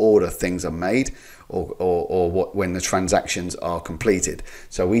in what order things are made or when the transactions are completed.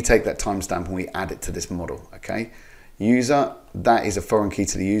 So we take that timestamp and we add it to this model, okay? User, that is a foreign key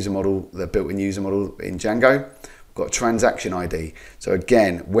to the user model, the built-in user model in Django. We've got transaction ID. So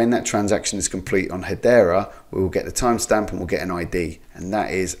again, when that transaction is complete on Hedera, we will get the timestamp and we'll get an ID, and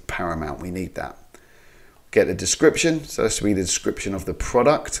that is paramount. We need that. Get a description, so this will be the description of the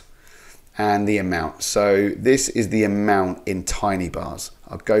product, and the amount. So this is the amount in tiny bars.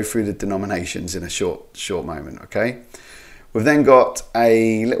 I'll go through the denominations in a short moment, okay? We've then got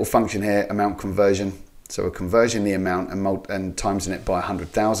a little function here, amount conversion. So we're converting the amount and timesing it by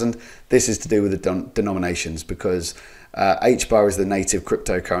 100,000. This is to do with the denominations, because Hbar is the native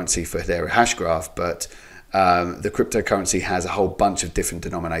cryptocurrency for Hedera Hashgraph, but the cryptocurrency has a whole bunch of different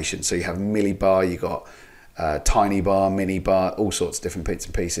denominations. So you have millibar, you got tiny bar, mini bar, all sorts of different bits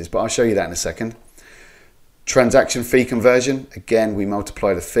and pieces, but I'll show you that in a second. Transaction fee conversion, again, we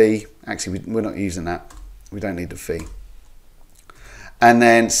multiply the fee. Actually, we're not using that. We don't need the fee. And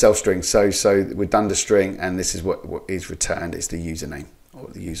then self string. So we're done the string, and this is what is returned. It's the username or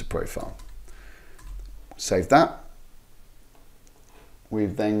the user profile. Save that.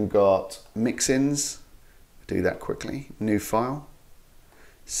 We've then got mixins. Do that quickly. New file.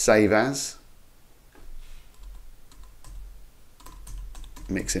 Save as.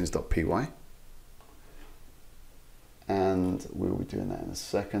 Mixins.py. And we'll be doing that in a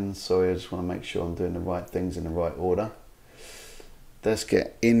second. Sorry, I just want to make sure I'm doing the right things in the right order. Let's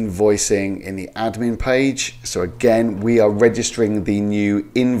get invoicing in the admin page. So again, we are registering the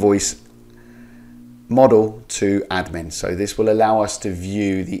new invoice model to admin. So this will allow us to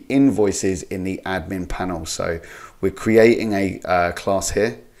view the invoices in the admin panel. So we're creating a class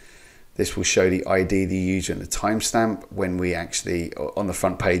here. This will show the ID, the user, and the timestamp when we actually, on the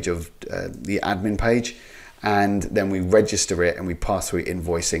front page of the admin page. And then we register it and we pass through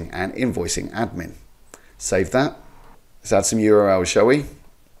invoicing and invoicing admin. Save that. Let's add some URLs, shall we?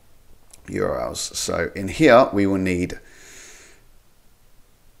 URLs. So in here, we will need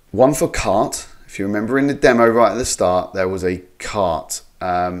one for cart. If you remember in the demo right at the start, there was a cart.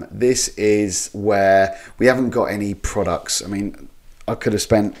 This is where we haven't got any products. I mean, I could have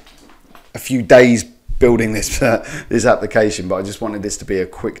spent a few days building this this application, but I just wanted this to be a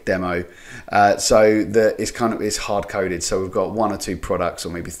quick demo. So that it's hard coded. So we've got one or two products,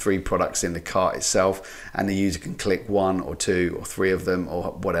 or maybe 3 products in the cart itself, and the user can click 1 or 2 or 3 of them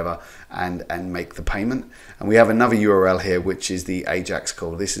or whatever and make the payment. And we have another URL here, which is the AJAX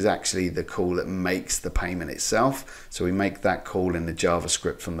call. This is actually the call that makes the payment itself. So we make that call in the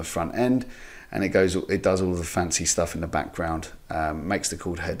JavaScript from the front end, and it does all the fancy stuff in the background, makes the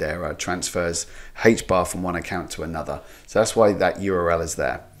call to Hedera, transfers Hbar from one account to another. So that's why that URL is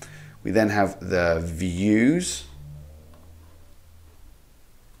there. We then have the views.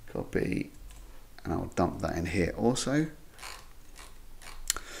 Copy, and I'll dump that in here also.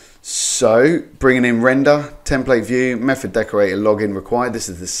 So bringing in render, template view, method decorator, login required. This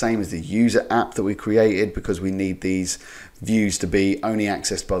is the same as the user app that we created, because we need these views to be only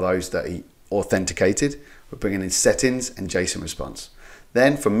accessed by those that are authenticated. We're bringing in settings and JSON response.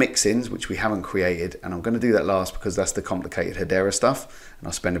 Then for mixins, which we haven't created, and I'm going to do that last because that's the complicated Hedera stuff, and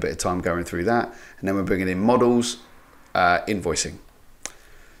I'll spend a bit of time going through that. And then we're bringing in models, invoicing.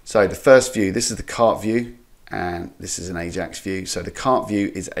 So the first view, this is the cart view, and this is an AJAX view. So the cart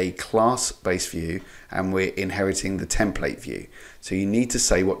view is a class-based view, and we're inheriting the template view. So you need to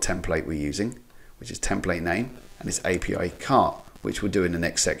say what template we're using, which is template name, and it's API cart, which we'll do in the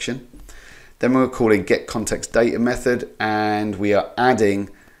next section. Then we're calling get context data method, and we are adding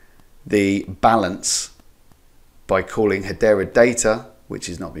the balance by calling Hedera data, which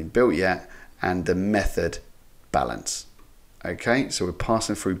has not been built yet, and the method balance. Okay, so we're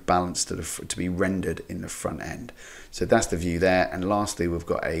passing through balance to be rendered in the front end. So that's the view there. And lastly, we've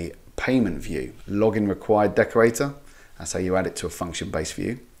got a payment view, login required decorator. That's how you add it to a function-based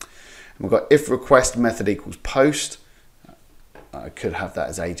view. And we've got if request method equals post. I could have that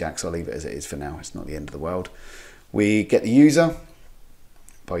as AJAX. I'll leave it as it is for now. It's not the end of the world. We get the user,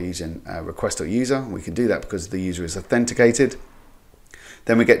 by using request.user. We can do that because the user is authenticated.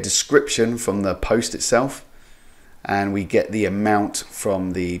 Then we get description from the post itself, and we get the amount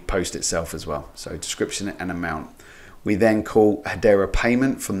from the post itself as well. So description and amount. We then call Hedera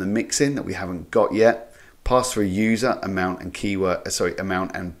payment from the mixin that we haven't got yet. Pass through user, amount and keyword,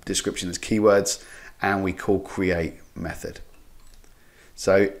 amount and description as keywords, and we call create method.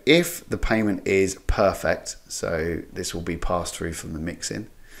 So if the payment is perfect, so this will be passed through from the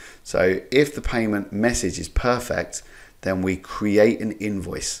mixin. So if the payment message is perfect, then we create an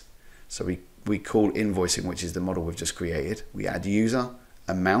invoice. So we call invoicing, which is the model we've just created. We add user,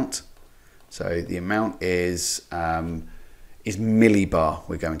 amount. So the amount is millibar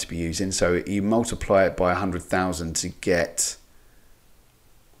we're going to be using. So you multiply it by 100,000 to get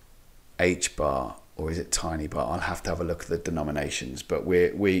Hbar, or is it tiny bar? I'll have to have a look at the denominations, but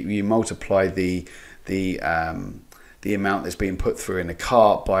we multiply the amount that's being put through in the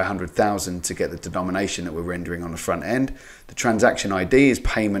cart by 100,000 to get the denomination that we're rendering on the front end. The transaction ID is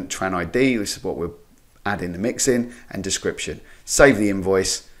payment tran ID. This is what we're adding the mix in, and description. Save the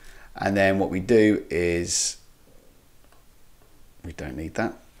invoice, and then what we do is, we don't need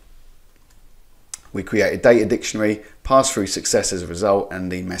that. We create a data dictionary, pass through success as a result,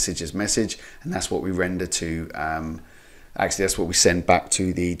 and the message as message, and that's what we render to, actually that's what we send back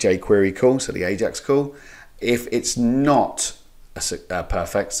to the jQuery call, so the AJAX call. If it's not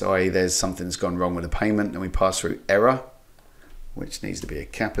perfect, so i.e. there's something that's gone wrong with the payment, then we pass through error, which needs to be a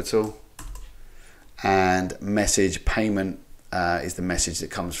capital, and message payment is the message that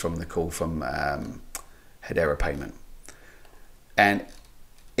comes from the call from Hedera payment. And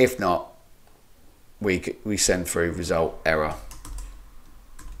if not, we send through result error.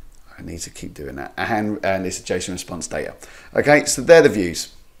 I need to keep doing that. And it's a JSON response data. Okay, so they're the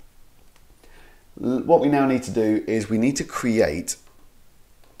views. What we now need to do is we need to create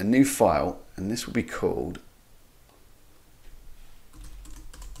a new file, and this will be called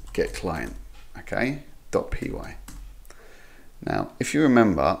getClient, okay, .py. Now, if you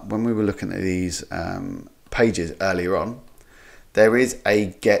remember, when we were looking at these pages earlier on, there is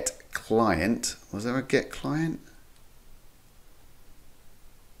a getClient. Was there a getClient?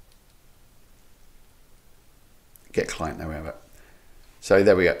 getClient, there we have it. So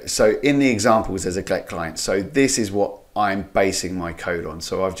there we go. So in the examples, there's a getClient. So this is what I'm basing my code on.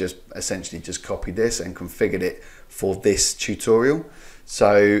 So I've just essentially just copied this and configured it for this tutorial.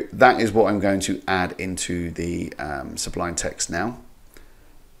 So that is what I'm going to add into the Sublime Text now.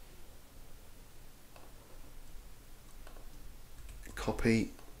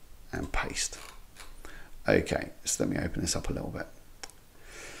 Copy and paste. Okay, so let me open this up a little bit.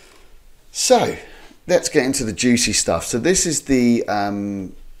 So let's get into the juicy stuff. So this is the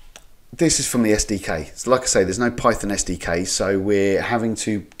this is from the SDK. So like I say, there's no Python SDK, so we're having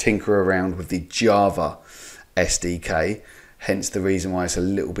to tinker around with the Java SDK. Hence the reason why it's a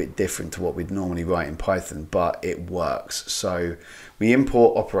little bit different to what we'd normally write in Python, but it works. So we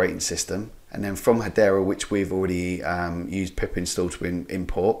import operating system, and then from Hedera, which we've already used pip install to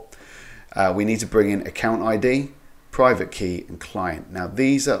import, we need to bring in account ID, private key, and client. Now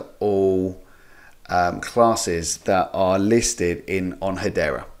these are all classes that are listed on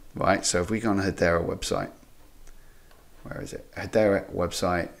Hedera, right? So if we go on the Hedera website, where is it? Hedera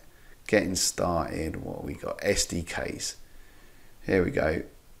website, getting started, what have we got? SDKs. Here we go.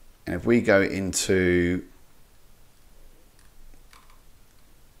 And if we go into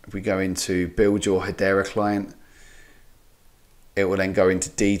build your Hedera client, it will then go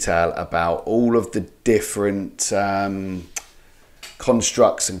into detail about all of the different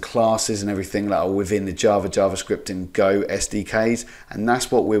constructs and classes and everything that are within the Java, JavaScript and Go SDKs, and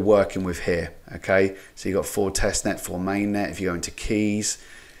that's what we're working with here. Okay, so you've got for testnet, for mainnet. If you go into keys,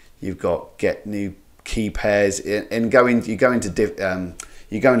 you've got get new key pairs, and you go into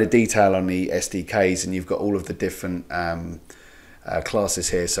detail on the SDKs, and you've got all of the different classes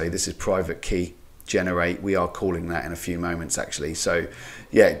here. So this is private key generate. We are calling that in a few moments actually. So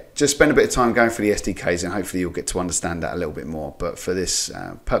yeah, just spend a bit of time going through the SDKs, and hopefully you'll get to understand that a little bit more. But for this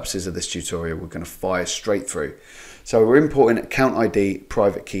purposes of this tutorial, we're going to fire straight through. So we're importing account ID,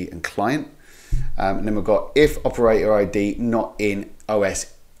 private key, and client, and then we've got if operator ID not in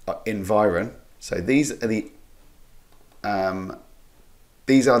OS environ. So these are the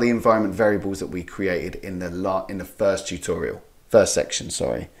environment variables that we created in the first section,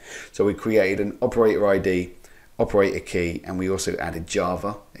 sorry. So we created an operator ID, operator key, and we also added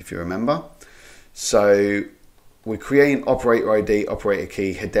Java, if you remember. So we're creating operator ID, operator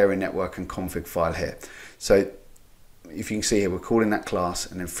key, Hedera network, and config file here. So if you can see here, we're calling that class,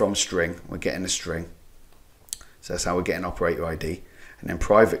 and then from string, we're getting a string. So that's how we're getting operator ID. and then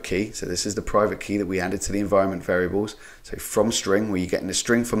private key. So this is the private key that we added to the environment variables. So from string, where you're getting the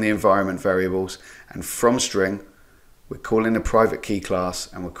string from the environment variables, and from string, we're calling a private key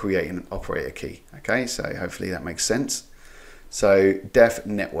class and we're creating an operator key. Okay, so hopefully that makes sense. So def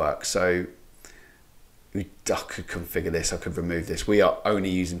network. So I could configure this, I could remove this. We are only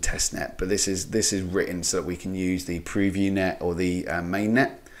using testnet, but this is written so that we can use the preview net or the main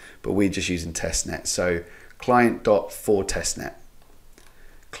net, but we're just using testnet. So client.forTestnet.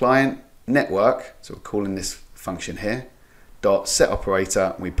 Client network, so we're calling this function here, dot set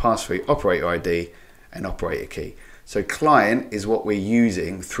operator, and we pass through operator ID and operator key. So client is what we're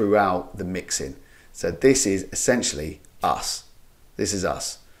using throughout the mixin. So this is essentially us. This is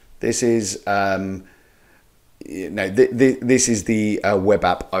us. This is this is the web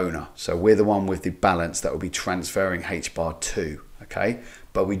app owner. So we're the one with the balance that will be transferring Hbar to. Okay,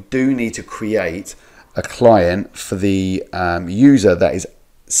 but we do need to create a client for the user that is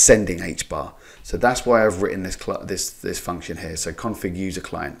sending Hbar. So that's why I've written this function here. So config user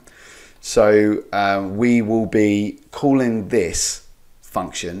client. So we will be calling this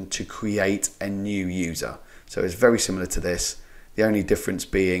function to create a new user. So it's very similar to this. The only difference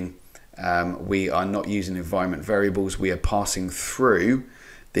being we are not using environment variables. We are passing through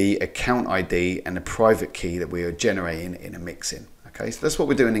the account ID and the private key that we are generating in a mixin. Okay, so that's what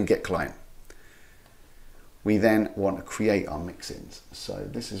we're doing in get client. We then want to create our mixins. So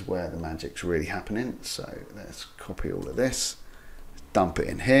this is where the magic's really happening. So let's copy all of this, dump it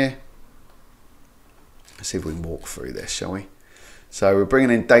in here. Let's see if we can walk through this, shall we? So we're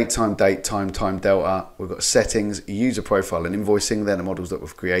bringing in date, time, delta. We've got settings, user profile and invoicing. They're the models that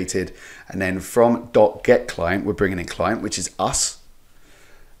we've created. And then from .get client, we're bringing in client, which is us.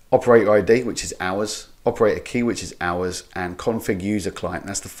 Operator ID, which is ours. Operator key, which is ours. And config user client.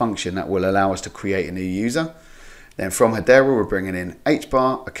 That's the function that will allow us to create a new user. Then from Hedera, we're bringing in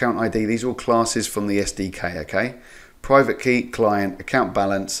Hbar, account ID. These are all classes from the SDK, okay? Private key, client, account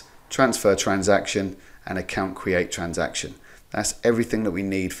balance, transfer transaction, and account create transaction. That's everything that we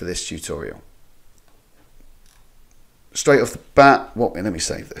need for this tutorial. Straight off the bat, let me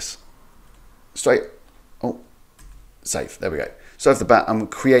save this. Save, there we go. Straight off the bat, I'm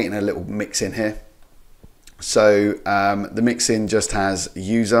creating a little mixin here. So the mixin just has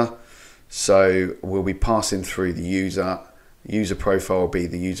user. So we'll be passing through the user. User profile will be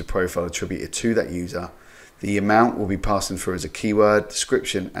the user profile attributed to that user. The amount will be passing through as a keyword,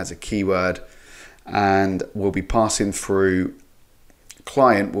 description as a keyword, and we'll be passing through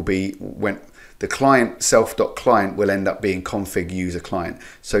client will be when the client self.client will end up being config user client.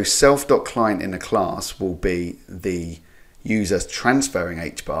 So self.client in the class will be the user transferring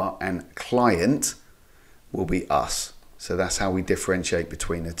Hbar, and client will be us. So that's how we differentiate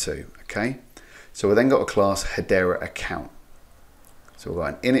between the two. Okay, so we then got a class Hedera account. So we've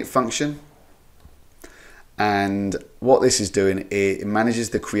got an init function, and what this is doing, it manages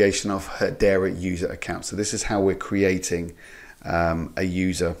the creation of Hedera user account. So this is how we're creating a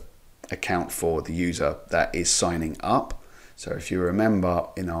user account for the user that is signing up. So if you remember,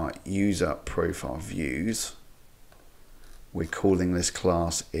 in our user profile views, we're calling this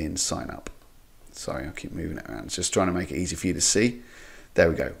class in sign up. Sorry, I keep moving it around. It's just trying to make it easy for you to see. There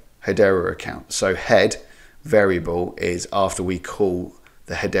we go, Hedera account. So head variable is after we call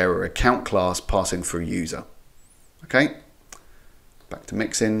the Hedera account class passing through user. Okay, back to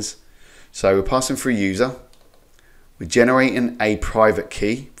mixins. So we're passing through user. We're generating a private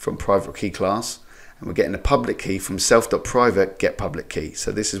key from private key class, and we're getting a public key from self.private get public key.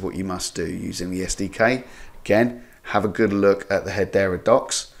 So this is what you must do using the SDK. Again, have a good look at the Hedera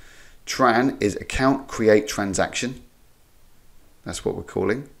docs. Tran is account create transaction. That's what we're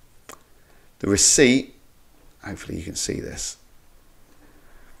calling. The receipt, hopefully you can see this.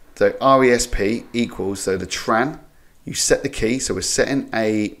 So RESP equals, so the tran, you set the key. So we're setting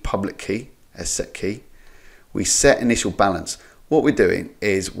a public key as set key. We set initial balance. What we're doing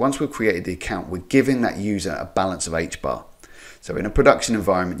is once we've created the account, we're giving that user a balance of Hbar. So in a production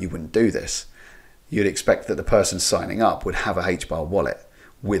environment, you wouldn't do this. You'd expect that the person signing up would have a Hbar wallet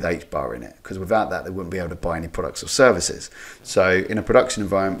with Hbar in it, because without that, they wouldn't be able to buy any products or services. So in a production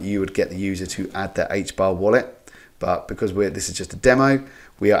environment, you would get the user to add their Hbar wallet. But because this is just a demo,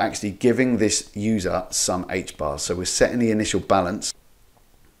 we are actually giving this user some Hbar. So we're setting the initial balance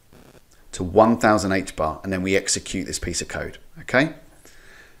to 1000 Hbar, and then we execute this piece of code. Okay.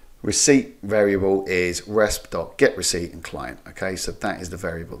 Receipt variable is resp.getReceipt and client. Okay, so that is the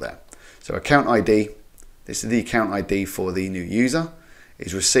variable there. So account ID, this is the account ID for the new user,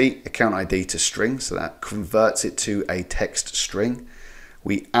 is receipt account ID to string, so that converts it to a text string.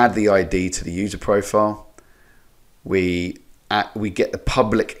 We add the ID to the user profile. We we get the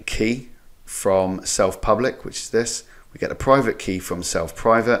public key from self-public, which is this. We get the private key from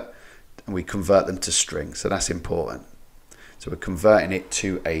self-private, and we convert them to string. So that's important. So we're converting it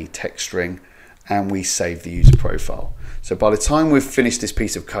to a text string, and we save the user profile. So by the time we've finished this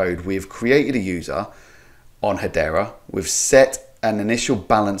piece of code, we've created a user on Hedera. We've set an initial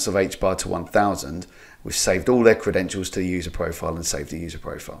balance of Hbar to 1000. We've saved all their credentials to the user profile and saved the user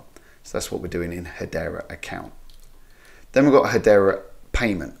profile. So that's what we're doing in Hedera account. Then we've got Hedera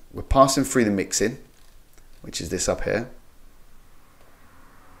payment. We're passing through the mixin, which is this up here.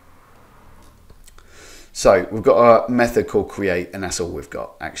 So we've got a method called create, and that's all we've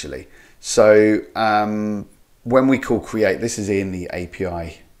got actually. So when we call create, this is in the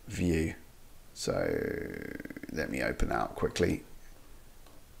API view. So let me open that up quickly.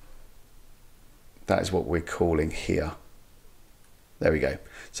 That is what we're calling here. There we go.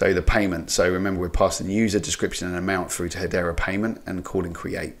 So the payment. So remember, we're passing user description and amount through to Hedera payment and calling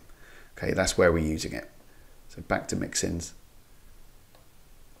create. Okay, that's where we're using it. So back to mixins.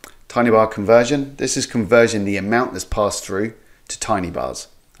 TinyBar conversion. This is conversion the amount that's passed through to TinyBars.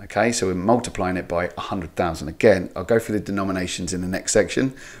 Okay, so we're multiplying it by 100,000. Again, I'll go through the denominations in the next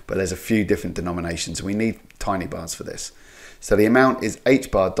section, but there's a few different denominations. We need TinyBars for this. So the amount is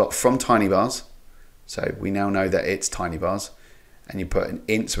hbar dot from TinyBars. So we now know that it's TinyBars. And you put an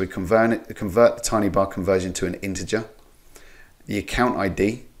int, so we convert the TinyBar conversion to an integer. The account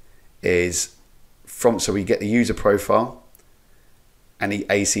ID is from, so we get the user profile and the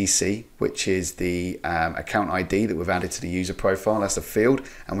ACC, which is the account ID that we've added to the user profile. That's a field,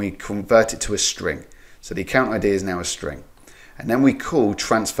 and we convert it to a string. So the account ID is now a string. And then we call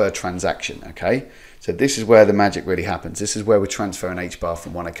transfer transaction, okay? So this is where the magic really happens. This is where we're transferring Hbar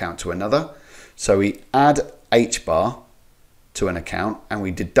from one account to another. So we add Hbar to an account and we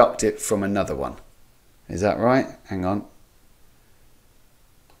deduct it from another one. Is that right? Hang on.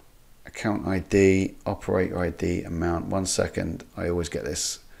 Account ID, operator ID, amount. 1 second. I always get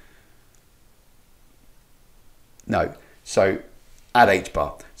this. No. So add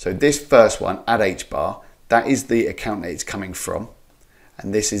Hbar. So this first one, add Hbar, that is the account that it's coming from.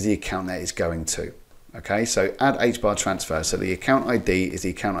 And this is the account that it's going to. Okay, so add Hbar transfer. So the account ID is the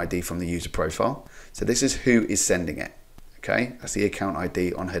account ID from the user profile. So this is who is sending it. Okay, that's the account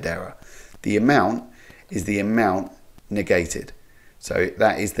ID on Hedera. The amount is the amount negated. So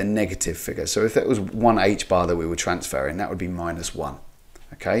that is the negative figure. So if that was 1 Hbar that we were transferring, that would be -1.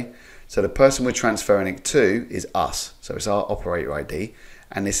 Okay, so the person we're transferring it to is us. So it's our operator ID,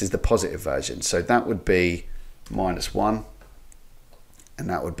 and this is the positive version. So that would be -1, and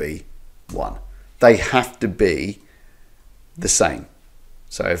that would be 1. They have to be the same.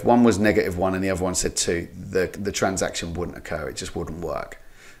 So if one was -1 and the other one said 2, the transaction wouldn't occur. It just wouldn't work.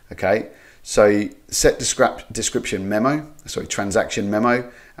 Okay. So set description memo, sorry, transaction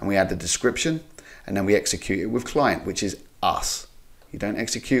memo, and we add the description, and then we execute it with client, which is us. You don't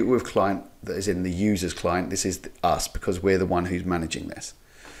execute it with client that is in the user's client. This is us because we're the one who's managing this.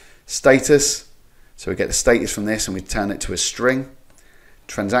 Status. So we get the status from this and we turn it to a string.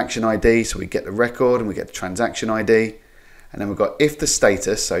 Transaction ID. So we get the record and we get the transaction ID. And then we've got if the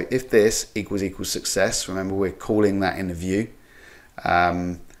status, so if this equals success, remember we're calling that in the view.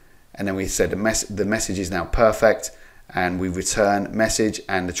 And then we said the message is now perfect, and we return message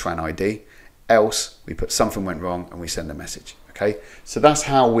and the tran ID. Else, we put something went wrong and we send a message. Okay, so that's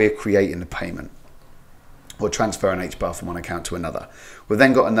how we're creating the payment or transferring Hbar from one account to another. We've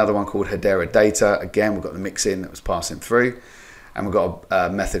then got another one called Hedera data. Again, we've got the mixin that was passing through. And we've got a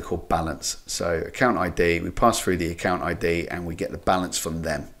method called balance. So account ID, we pass through the account ID and we get the balance from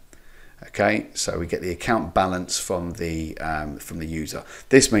them. Okay, so we get the account balance from the user.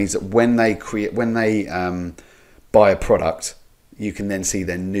 This means that when they buy a product, you can then see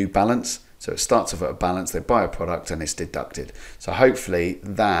their new balance. So it starts off at a balance, they buy a product and it's deducted. So hopefully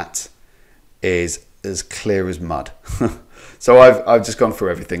that is as clear as mud. So I've just gone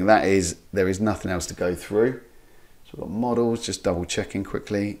through everything. There is nothing else to go through. So we've got models, just double checking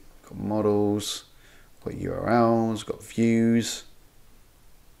quickly. Got models, got URLs, got views.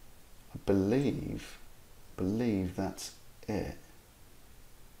 I believe that's it.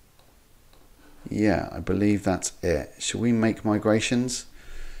 Yeah, I believe that's it. Shall we make migrations?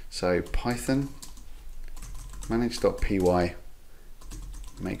 So Python manage.py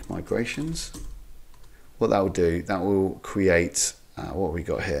make migrations. What that will do, that will create what we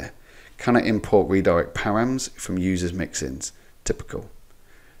got here. Can I import redirect params from users mixins? Typical.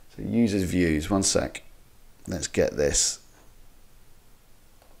 So users views, 1 sec. Let's get this.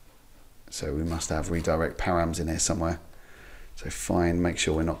 So we must have redirect params in here somewhere. So find, make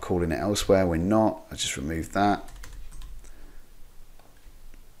sure we're not calling it elsewhere. We're not. I just removed that.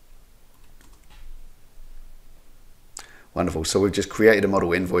 Wonderful. So we've just created a model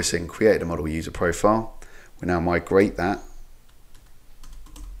invoicing, created a model user profile. We now migrate that.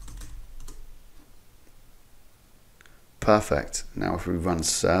 Perfect. Now if we run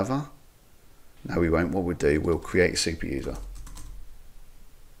server, no we won't. What we'll do, we'll create a super user.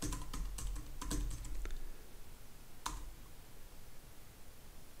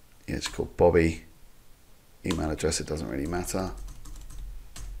 Yeah, it's called Bobby. Email address, it doesn't really matter.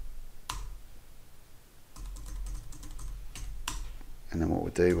 And then what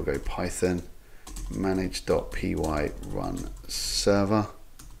we'll do, we'll go Python manage.py run server.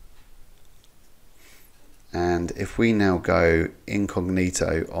 And if we now go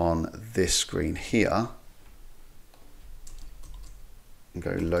incognito on this screen here and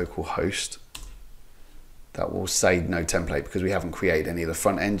go localhost, that will say no template because we haven't created any of the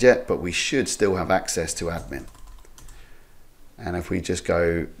front end yet, but we should still have access to admin. And if we just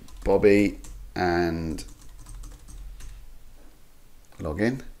go Bobby and log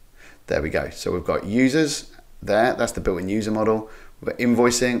in, there we go. So we've got users there, that's the built-in user model. We've got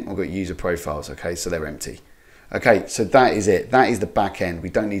invoicing, we've got user profiles, okay, so they're empty. Okay, so that is it. That is the back end. We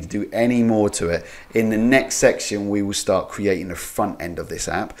don't need to do any more to it. In the next section, we will start creating the front end of this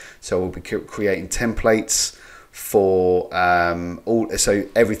app. So we'll be creating templates for so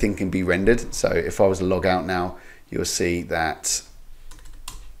everything can be rendered. So if I was to log out now, you'll see that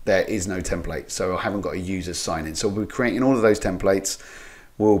there is no template. So I haven't got a user sign in. So we'll be creating all of those templates.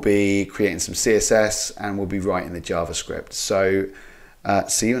 We'll be creating some CSS and we'll be writing the JavaScript. So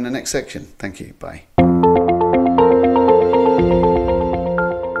see you in the next section. Thank you. Bye.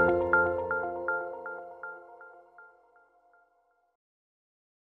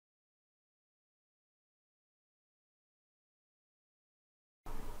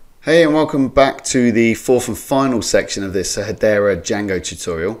 Hey and welcome back to the fourth and final section of this Hedera Django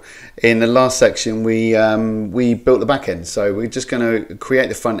tutorial. In the last section we built the back end, so we're just going to create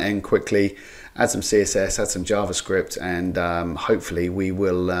the front end quickly, add some CSS, add some JavaScript, and hopefully we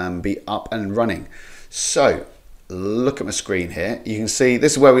will be up and running. So look at my screen here, you can see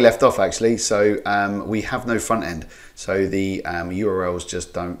this is where we left off actually. So we have no front end, so the URLs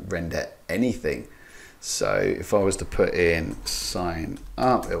just don't render anything. So if I was to put in sign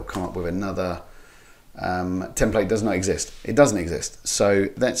up, it will come up with another template. Does not exist. It doesn't exist. So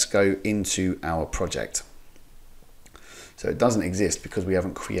let's go into our project. So it doesn't exist because we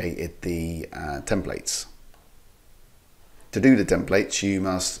haven't created the templates. To do the templates, you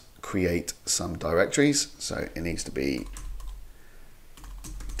must create some directories. So it needs to be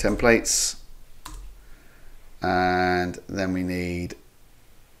templates, and then we need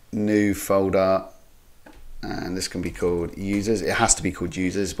new folder. And this can be called users. It has to be called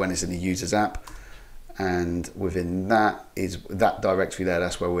users when it's in the users app. And within that is that directory there.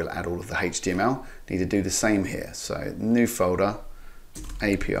 That's where we'll add all of the HTML. Need to do the same here. So new folder,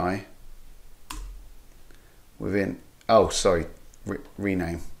 API. Within, oh, sorry,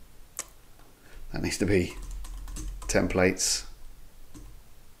 rename. That needs to be templates.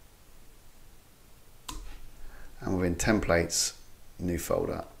 And within templates, new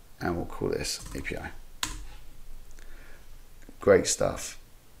folder. And we'll call this API. Great stuff.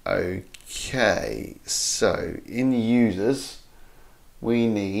 Okay, so in users, we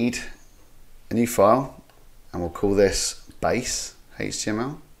need a new file, and we'll call this base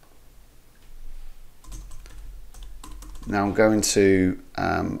HTML. Now I'm going to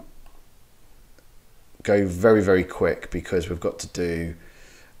go very, very quick because we've got to do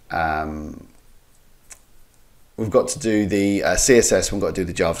the CSS, we've got to do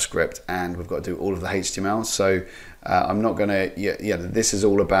the JavaScript, and we've got to do all of the HTML. So I'm not going to, this is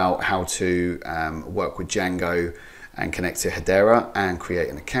all about how to work with Django and connect to Hedera and create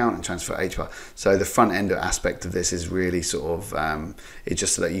an account and transfer Hbar. So the front end aspect of this is really sort of, it's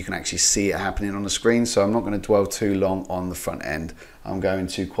just so that you can actually see it happening on the screen. So I'm not going to dwell too long on the front end. I'm going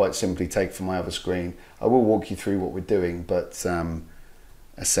to quite simply take from my other screen. I will walk you through what we're doing, but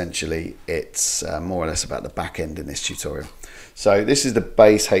essentially it's more or less about the back end in this tutorial. So this is the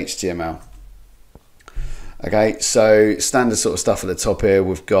base HTML. Okay, so standard sort of stuff at the top here.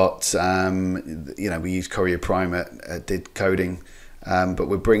 We've got, we use Courier Prime did coding, but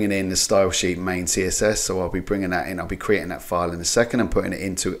we're bringing in the style sheet main CSS. So I'll be bringing that in. I'll be creating that file in a second and putting it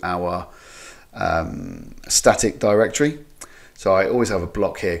into our static directory. So I always have a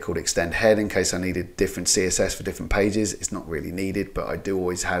block here called extend head in case I needed different CSS for different pages. It's not really needed, but I do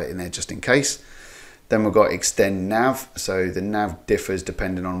always have it in there just in case. Then we've got extend nav. So the nav differs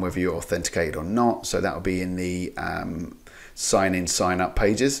depending on whether you're authenticated or not. So that will be in the sign in, sign up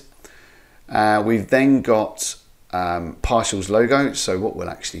pages. We've then got partials logo. So what we'll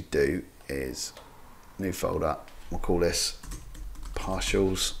actually do is new folder, We'll call this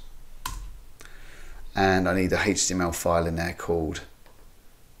partials. And I need a HTML file in there called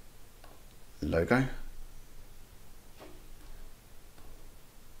logo.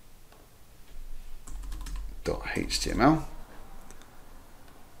 .html.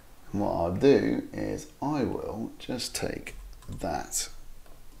 And what I'll do is I will just take that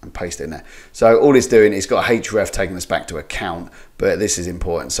and paste it in there. So all it's doing is got a href taking us back to account, but this is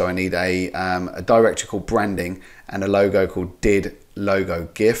important. So I need a directory called branding and a logo called did logo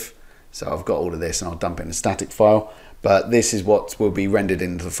gif. So I've got all of this and I'll dump it in a static file, but this is what will be rendered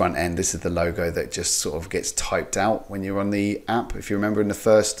into the front end. This is the logo that just sort of gets typed out when you're on the app. If you remember in the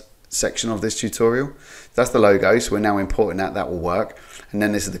first section of this tutorial, that's the logo. So we're now importing that, that will work. And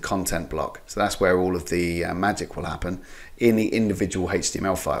then this is the content block. So that's where all of the magic will happen in the individual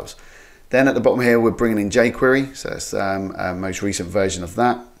HTML files. Then at the bottom here, we're bringing in jQuery. So that's a most recent version of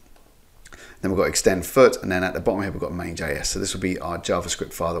that. Then we've got extend foot, and then at the bottom here we've got main.js. So this will be our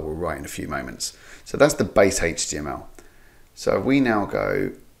JavaScript file that we'll write in a few moments. So that's the base HTML. So we now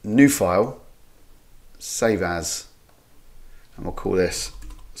go new file, save as, and we'll call this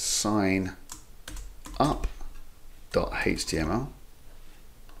sign up.html.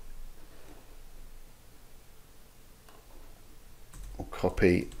 We'll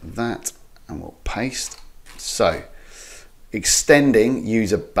copy that and we'll paste. So extending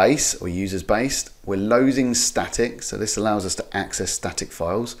user base or users based, we're loading static, so this allows us to access static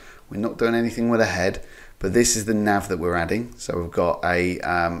files. We're not doing anything with a head, but this is the nav that we're adding. So we've got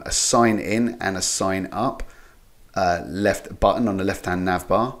a sign in and a sign up left button on the left hand nav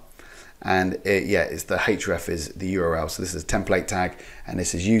bar, and it's the href is the URL. So this is a template tag, and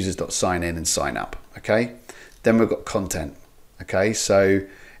this is users.signin and sign up. Okay, then we've got content. Okay, so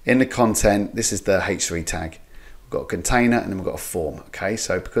in the content, this is the h3 tag. Got a container and then we've got a form. Okay,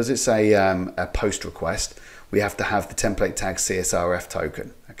 so because it's a post request, we have to have the template tag CSRF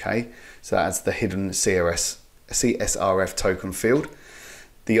token. Okay, so that's the hidden CSRF token field.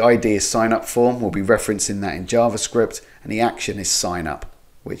 The ID is sign up form. We'll be referencing that in JavaScript, and the action is sign up,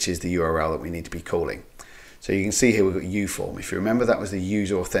 which is the URL that we need to be calling. So you can see here we've got U form. If you remember, that was the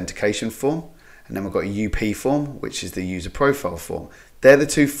user authentication form, and then we've got a UP form, which is the user profile form. They're the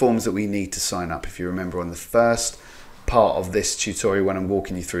two forms that we need to sign up. If you remember on the first part of this tutorial, when I'm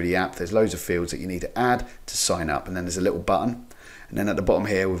walking you through the app, there's loads of fields that you need to add to sign up, and then there's a little button. And then at the bottom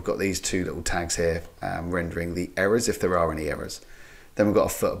here, we've got these two little tags here rendering the errors, if there are any errors. Then we've got a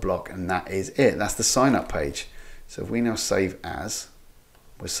footer block, and that is it. That's the sign up page. So if we now save as,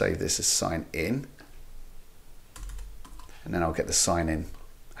 we'll save this as sign in, and then I'll get the sign in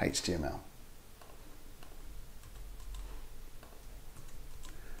HTML.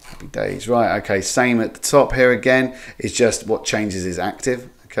 Happy days. Right, okay, same at the top here again. It's just what changes is active.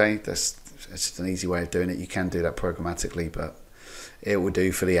 Okay, that's just an easy way of doing it. You can do that programmatically, but it will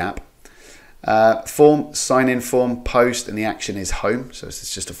do for the app. Form, sign in form, post, and the action is home. So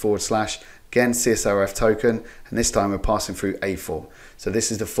it's just a /. Again, CSRF token, and this time we're passing through a form. So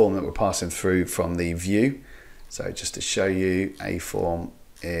this is the form that we're passing through from the view. So just to show you, a form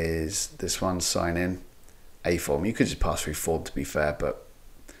is this one, sign in, a form. You could just pass through form to be fair, but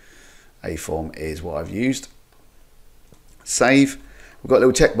a form is what I've used. Save. We've got a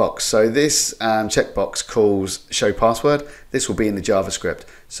little checkbox. So this checkbox calls show password. This will be in the JavaScript.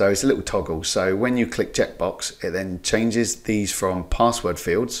 So it's a little toggle. So when you click checkbox, it then changes these from password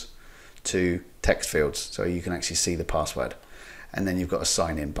fields to text fields. So you can actually see the password. And then you've got a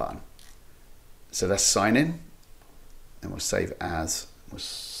sign in button. So that's sign in. And we'll save as. We'll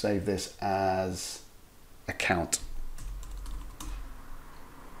save this as account.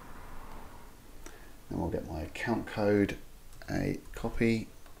 Then we'll get my account code, a copy,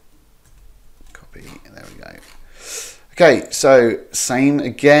 and there we go. Okay, so same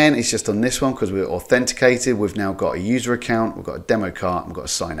again, it's just on this one because we're authenticated. We've now got a user account, we've got a demo cart, and we've got a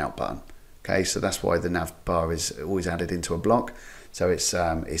sign out button. Okay, so that's why the nav bar is always added into a block. So it's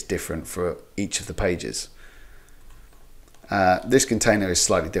different for each of the pages. This container is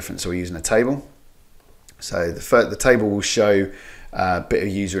slightly different, so we're using a table. So the table will show a bit of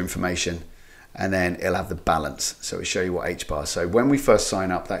user information, and then it'll have the balance. So it'll show you what Hbar. So when we first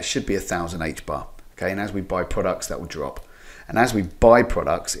sign up, that should be 1,000 Hbar. Okay, and as we buy products, that will drop. And as we buy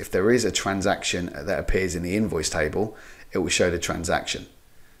products, if there is a transaction that appears in the invoice table, it will show the transaction.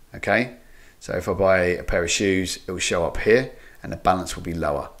 Okay, so if I buy a pair of shoes, it will show up here, and the balance will be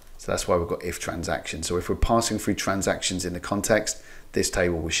lower. So that's why we've got if transaction. So if we're passing through transactions in the context, this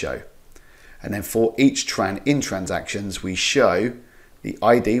table will show. And then for each in transactions, we show the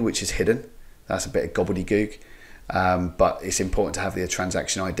ID, which is hidden. That's a bit of gobbledygook, but it's important to have the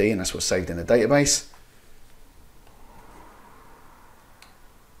transaction ID, and that's what's saved in the database.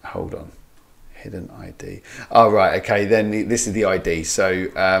 hold on, hidden ID. Oh, right, okay, then this is the ID. So,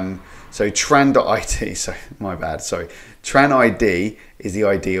 so tran.id, so my bad, sorry. Tran ID is the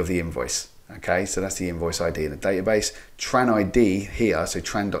ID of the invoice. Okay, so that's the invoice ID in the database. Tran ID here, so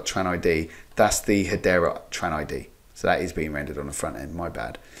tran.tran ID, that's the Hedera Tran ID. So that is being rendered on the front end, my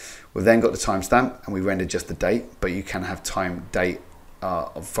bad. We've then got the timestamp and we rendered just the date, but you can have date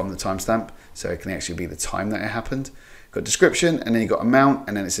from the timestamp. So it can actually be the time that it happened. Got description, and then you got amount,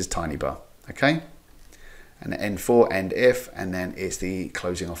 and then it says tiny bar, okay? And end for, end if, and then it's the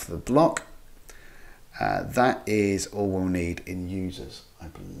closing off of the block. That is all we'll need in users, I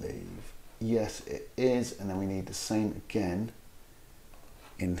believe. Yes, it is, and then we need the same again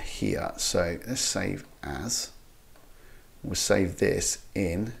in here. So let's save as. We'll save this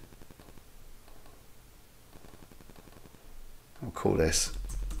in. I'll call this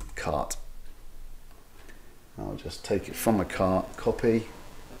cart. I'll just take it from a cart, copy,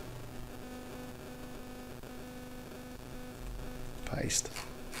 paste.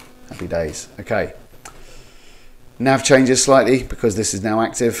 Happy days. Okay. Nav changes slightly because this is now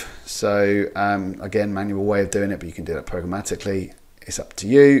active. So again, manual way of doing it, but you can do that programmatically. It's up to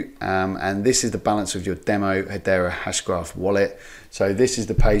you. And this is the balance of your demo Hedera Hashgraph wallet. So this is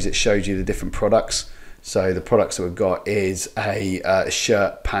the page that shows you the different products. So the products that we've got is a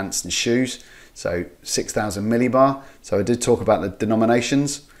shirt, pants, and shoes. So 6,000 millibar. So I did talk about the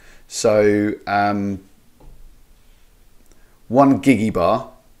denominations. So 1 gigabar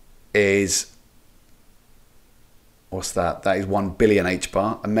is, what's that? That is 1 billion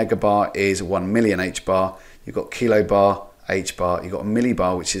Hbar. A megabar is 1 million Hbar. You've got kilobar, Hbar. You've got a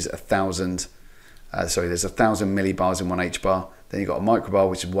millibar, which is 1,000. Sorry, there's 1,000 millibars in 1 Hbar. Then you've got a microbar,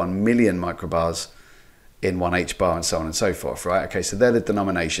 which is 1 million microbars in 1 Hbar, and so on and so forth, right? Okay, so they're the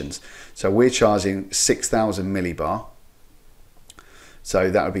denominations. So we're charging 6,000 millibar. So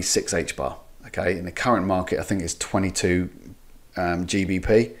that would be 6 Hbar. Okay, in the current market, I think it's 22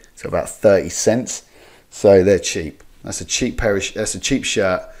 GBP, so about 30 cents. So they're cheap. That's a cheap pair of, that's a cheap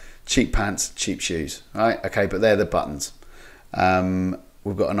shirt, cheap pants, cheap shoes, right? Okay, but they're the buttons.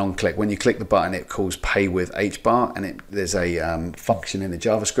 We've got an on-click. When you click the button, it calls pay with Hbar, and there's a function in the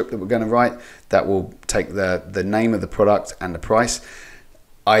JavaScript that we're going to write that will take the name of the product and the price.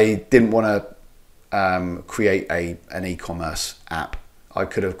 I didn't want to create an e-commerce app. I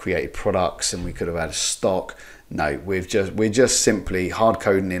could have created products and we could have had a stock. No, we're just simply hard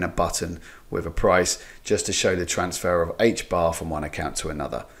coding in a button with a price just to show the transfer of Hbar from one account to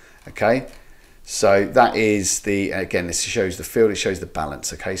another. Okay. So that is the, again, this shows the field, it shows the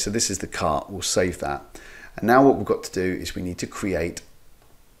balance. Okay, so this is the cart, we'll save that. And now what we've got to do is we need to create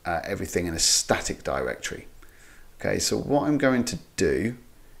everything in a static directory. Okay, so what I'm going to do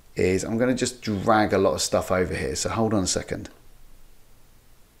is I'm going to just drag a lot of stuff over here. So hold on a second.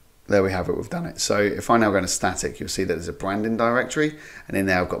 There we have it, we've done it. So if I now go into static, you'll see that there's a branding directory, and in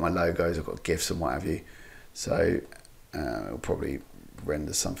there I've got my logos, I've got GIFs and what have you. So it'll probably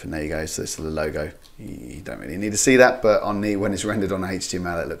render something. There you go. So this is the logo. You don't really need to see that, but on the when it's rendered on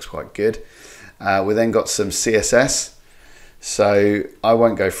HTML, it looks quite good. We then got some CSS. So I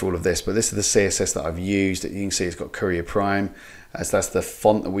won't go through all of this, but this is the CSS that I've used. You can see it's got Courier Prime. So that's the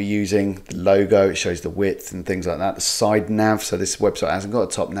font that we're using. The logo, it shows the width and things like that. The side nav. So this website hasn't got a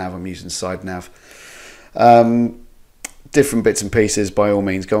top nav. I'm using side nav. Different bits and pieces, by all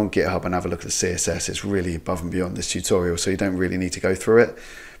means, go on GitHub and have a look at the CSS. It's really above and beyond this tutorial, so you don't really need to go through it.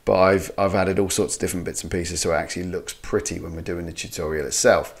 But I've added all sorts of different bits and pieces, so it actually looks pretty when we're doing the tutorial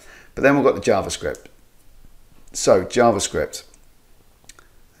itself. But then we've got the JavaScript. So JavaScript,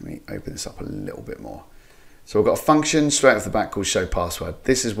 let me open this up a little bit more. So we've got a function straight off the bat called show password.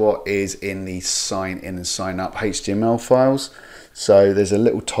 This is what is in the sign in and sign up HTML files. So there's a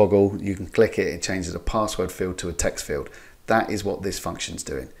little toggle, you can click it, it changes a password field to a text field. That is what this function's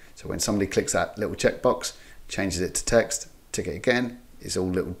doing. So when somebody clicks that little checkbox, changes it to text, tick it again, it's all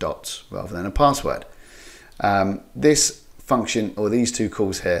little dots rather than a password. This function, or these two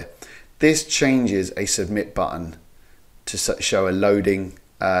calls here, this changes a submit button to show a loading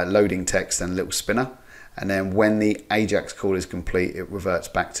text and a little spinner. And then when the AJAX call is complete, it reverts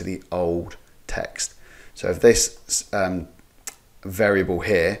back to the old text. So if this variable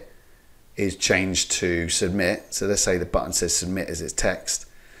here is changed to submit, so let's say the button says submit as its text,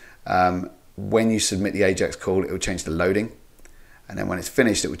 when you submit the AJAX call, it will change the loading, and then when it's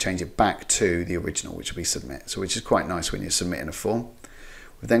finished, it will change it back to the original, which will be submit. So which is quite nice when you're submitting a form.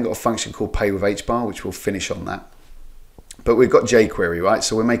 We've then got a function called pay with Hbar, which will finish on that. But we've got jQuery, right?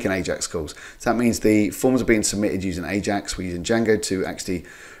 So we're making AJAX calls. So that means the forms are being submitted using AJAX. We're using Django to actually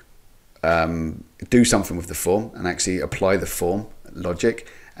do something with the form and actually apply the form logic.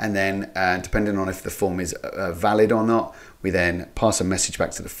 and then depending on if the form is valid or not, we then pass a message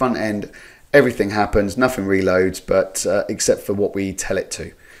back to the front end. Everything happens, nothing reloads, but except for what we tell it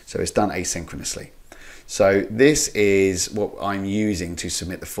to. So it's done asynchronously. So this is what I'm using to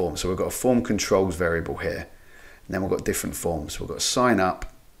submit the form. So we've got a form controls variable here, and then we've got different forms. We've got sign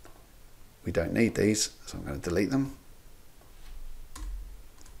up. We don't need these, so I'm going to delete them.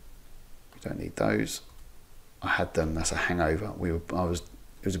 We don't need those. I had them, that's a hangover.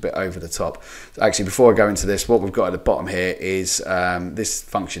 It was a bit over the top. So actually, before I go into this, what we've got at the bottom here is this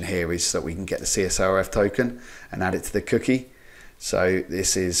function here is so that we can get the CSRF token and add it to the cookie. So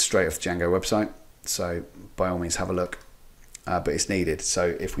this is straight off the Django website. So by all means, have a look. But it's needed.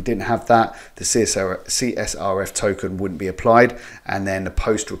 So if we didn't have that, the CSRF token wouldn't be applied, and then the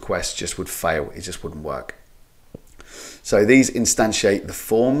post request just would fail. It just wouldn't work. So these instantiate the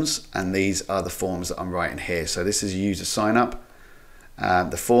forms, and these are the forms that I'm writing here. So this is a user sign up.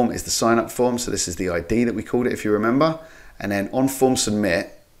 The form is the sign up form. So this is the ID that we called it, if you remember. And then on form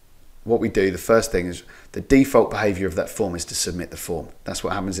submit, what we do, the first thing is the default behavior of that form is to submit the form. That's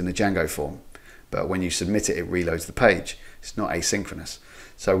what happens in the Django form. But when you submit it, it reloads the page. It's not asynchronous.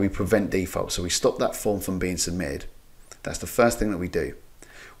 So we prevent default. So we stop that form from being submitted. That's the first thing that we do.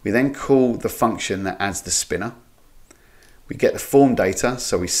 We then call the function that adds the spinner. We get the form data,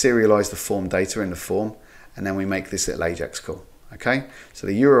 so we serialize the form data in the form, and then we make this little AJAX call. Okay, so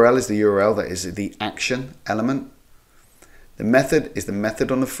the URL is the URL that is the action element. The method is the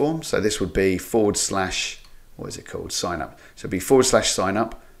method on the form, so this would be / what is it called? Sign up. So it'd be / sign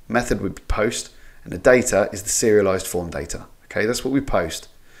up. Method would be post, and the data is the serialized form data. Okay, that's what we post.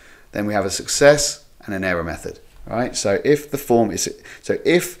 Then we have a success and an error method. All right, so if the form is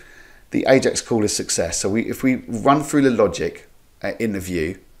if the AJAX call is success, so if we run through the logic in the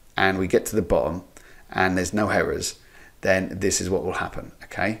view and we get to the bottom and there's no errors, then this is what will happen.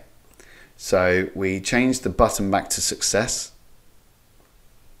 Okay, so we change the button back to success.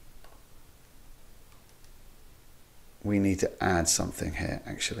 We need to add something here,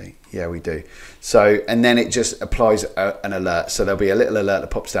 actually. Yeah, we do. So, and then it just applies an alert. So there'll be a little alert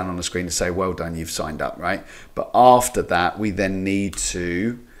that pops down on the screen to say, well done, you've signed up, right? But after that, we then need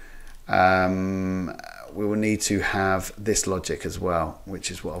to, we will need to have this logic as well,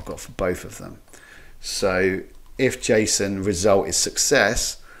 which is what I've got for both of them. So if JSON result is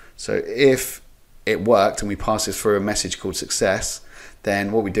success, so if it worked and we pass this through a message called success,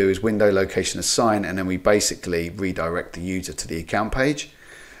 then what we do is window location assign, and then we basically redirect the user to the account page.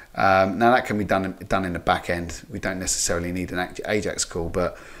 Now that can be done in the back end. We don't necessarily need an AJAX call,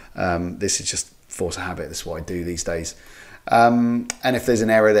 but this is just force of habit. That's what I do these days. And if there's an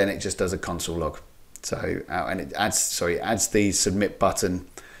error, then it just does a console log. So and it adds the submit button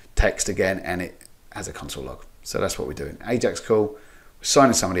text again, and it has a console log. So that's what we're doing. AJAX call, we're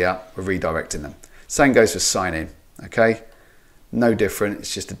signing somebody up, we're redirecting them. Same goes for sign in. Okay. No different,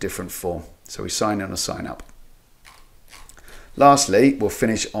 it's just a different form. So we sign in or sign up. Lastly, we'll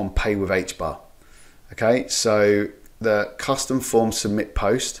finish on pay with Hbar. Okay, so the custom form submit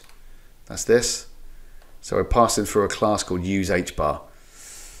post, that's this. So we're passing through a class called use Hbar.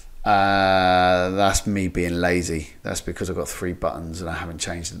 That's me being lazy. That's because I've got 3 buttons and I haven't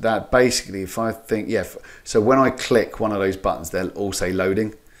changed it. That basically, if I think, yeah, so when I click one of those buttons, they'll all say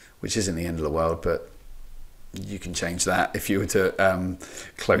loading, which isn't the end of the world, but you can change that if you were to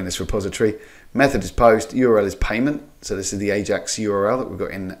clone this repository. Method is post, URL is payment. So this is the AJAX URL that we've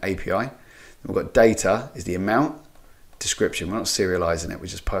got in the API. We've got data is the amount, description, we're not serializing it, we're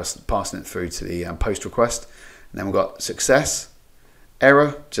just passing it through to the post request. And then we've got success,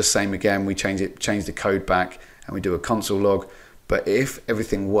 error, just same again, we change the code back and we do a console log. But if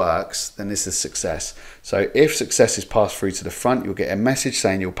everything works, then this is success. So if success is passed through to the front, you'll get a message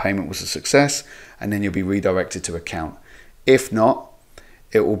saying your payment was a success, and then you'll be redirected to account. If not,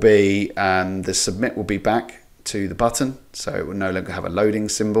 it will be, the submit will be back to the button, so it will no longer have a loading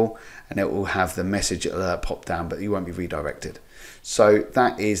symbol, and it will have the message alert pop down, but you won't be redirected. So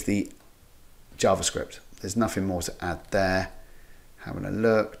that is the JavaScript. There's nothing more to add there. Having a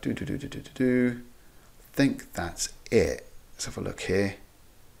look, I think that's it. Let's have a look here.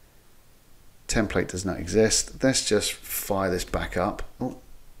 Template does not exist. Let's just fire this back up. Oh.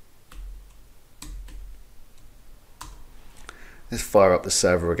 Let's fire up the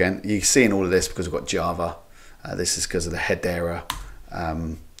server again. You're seeing all of this because we've got Java. This is because of the Hedera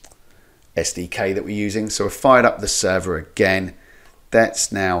SDK that we're using. So we've fired up the server again.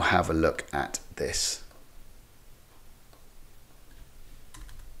 Let's now have a look at this.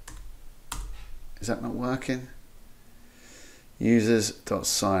 Is that not working?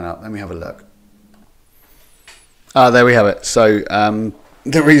 Users.signup. Let me have a look. There we have it. So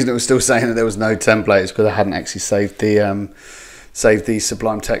The reason it was still saying that there was no template is because I hadn't actually saved the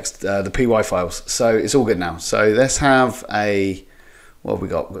Sublime Text, the PY files. So it's all good now. So let's have a, what have we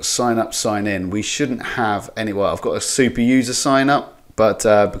got? We've got sign up, sign in. We shouldn't have any, well, I've got a super user sign up, but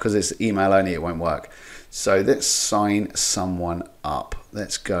because it's email only, it won't work. So let's sign someone up.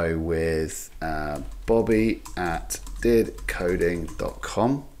 Let's go with Bobby at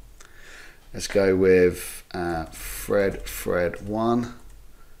didcoding.com. Let's go with Fred1.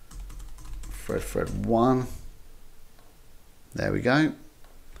 Fred1. There we go.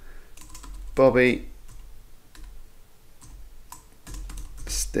 Bobby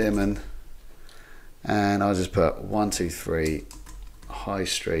Stearman, and I'll just put 123 High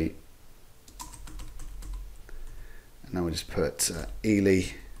Street, and then we'll just put Ely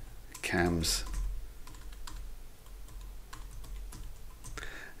Cams,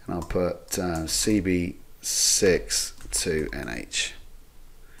 and I'll put CB6 to NH.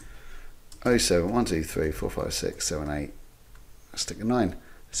 07 123 456 78. Let's stick a 9.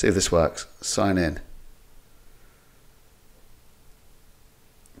 Let's see if this works. Sign in.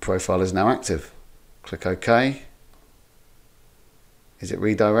 Profile is now active. Click OK. Is it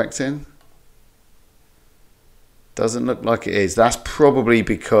redirecting? Doesn't look like it is. That's probably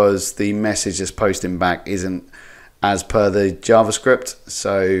because the message that's posting back isn't as per the JavaScript.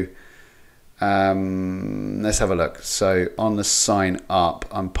 So let's have a look. So on the sign up,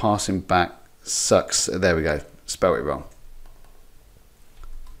 I'm passing back sucks. There we go. Spelled it wrong.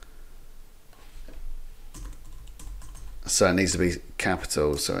 So it needs to be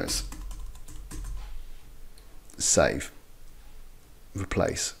capital. So it's save,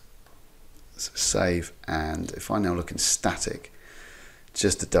 replace. So save, and if I now look in static,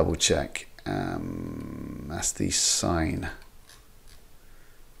 just to double check, that's the sign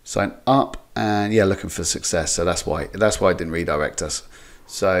up, and yeah, looking for success. So that's why it didn't redirect us.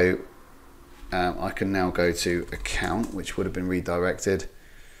 So I can now go to account, which would have been redirected.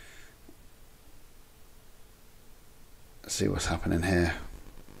 Let's see what's happening here.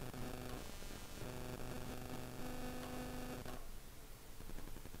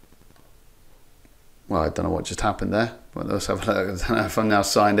 Well, I don't know what just happened there, but let's have a look. I don't know if I'm now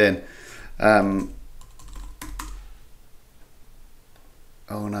signed in. Oh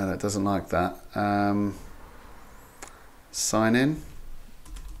no, that doesn't like that. Sign in.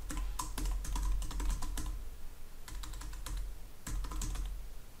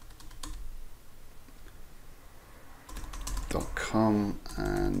 .com,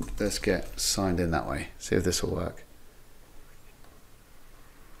 and let's get signed in that way. See if this will work.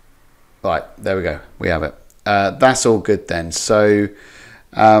 Right, there we go. We have it. That's all good then. So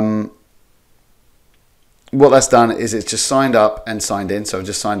what that's done is it's just signed up and signed in. So I've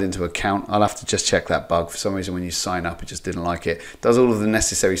just signed into account. I'll have to just check that bug. For some reason, when you sign up, it just didn't like it. It does all of the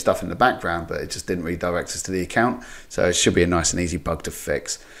necessary stuff in the background, but it just didn't redirect us to the account. So it should be a nice and easy bug to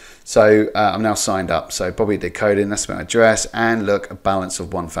fix. So I'm now signed up. So Bobby did coding, that's my address, and look, a balance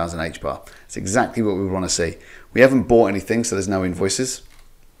of 1,000 Hbar. It's exactly what we want to see. We haven't bought anything, so there's no invoices.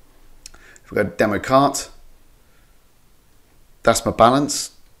 If we go to demo cart, that's my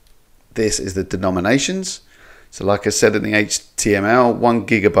balance. This is the denominations. So like I said in the HTML, 1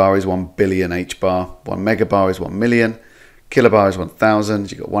 gigabar is 1 billion Hbar, 1 megabar is 1 million, kilobar is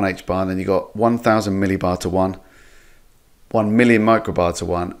 1,000, you've got 1 Hbar, and then you've got 1,000 millibar to 1, 1 million microbar to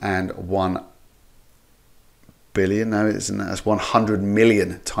 1, and 1 billion, no, isn't that? That's 100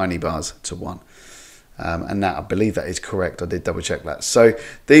 million tiny bars to 1. And that, I believe that is correct. I did double check that. So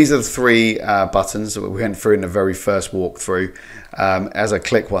these are the three buttons that we went through in the very first walkthrough. As I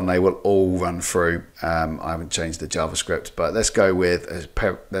click one, they will all run through. I haven't changed the JavaScript, but let's go with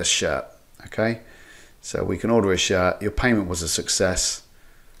a shirt. Okay, so we can order a shirt. Your payment was a success.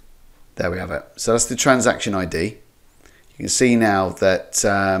 There we have it. So that's the transaction ID. You can see now that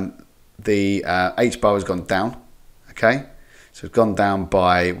the Hbar has gone down. Okay. So it's gone down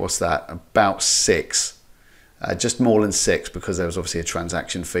by, what's that, about 6, just more than 6, because there was obviously a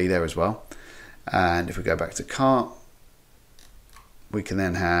transaction fee there as well. And if we go back to cart, we can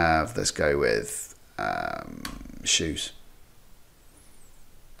then have, let's go with shoes.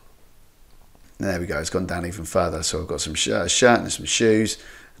 There we go, it's gone down even further. So I've got some shirt and some shoes.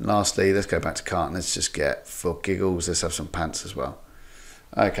 And lastly, let's go back to cart and let's just get, for giggles, let's have some pants as well.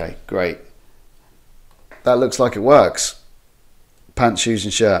 Okay, great. That looks like it works. Pants, shoes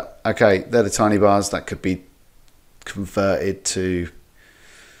and shirt. Okay, they're the tiny bars. That could be converted to,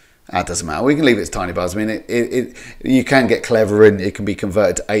 it doesn't matter. We can leave it as tiny bars. I mean, you can get clever and it can be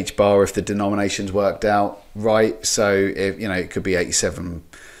converted to Hbar if the denominations worked out right. So if, you know, it could be 87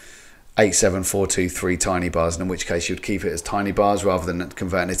 87423 tiny bars, and in which case you'd keep it as tiny bars rather than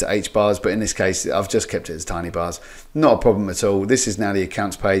converting it to HBars. But in this case, I've just kept it as tiny bars. Not a problem at all. This is now the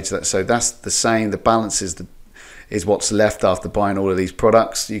accounts page. So that's the same. The balance is what's left after buying all of these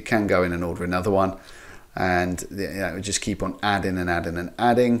products. You can go in and order another one, and we just keep on adding and adding and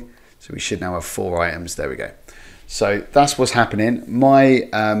adding. So we should now have 4 items. There we go. So that's what's happening. My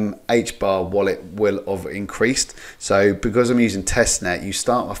Hbar wallet will have increased. So because I'm using testnet, you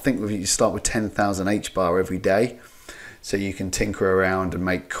start with 10,000 Hbar every day. So you can tinker around and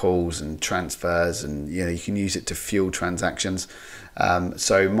make calls and transfers, and you can use it to fuel transactions.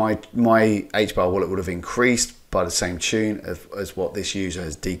 So my Hbar wallet would have increased by the same tune as what this user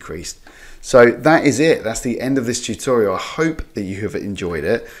has decreased. So that is it. That's the end of this tutorial. I hope that you have enjoyed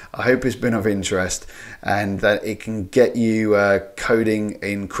it. I hope it's been of interest and that it can get you coding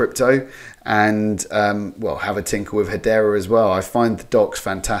in crypto and well, have a tinker with Hedera as well. I find the docs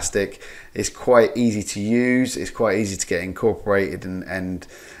fantastic. It's quite easy to use. It's quite easy to get incorporated and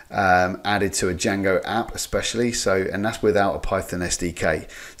added to a Django app especially. So, and that's without a Python SDK.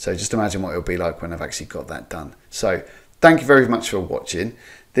 So just imagine what it'll be like when I've actually got that done. So thank you very much for watching.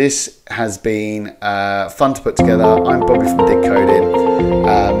 This has been fun to put together. I'm Bobby from Dig Coding.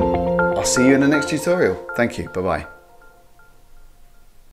 I'll see you in the next tutorial. Thank you. Bye-bye.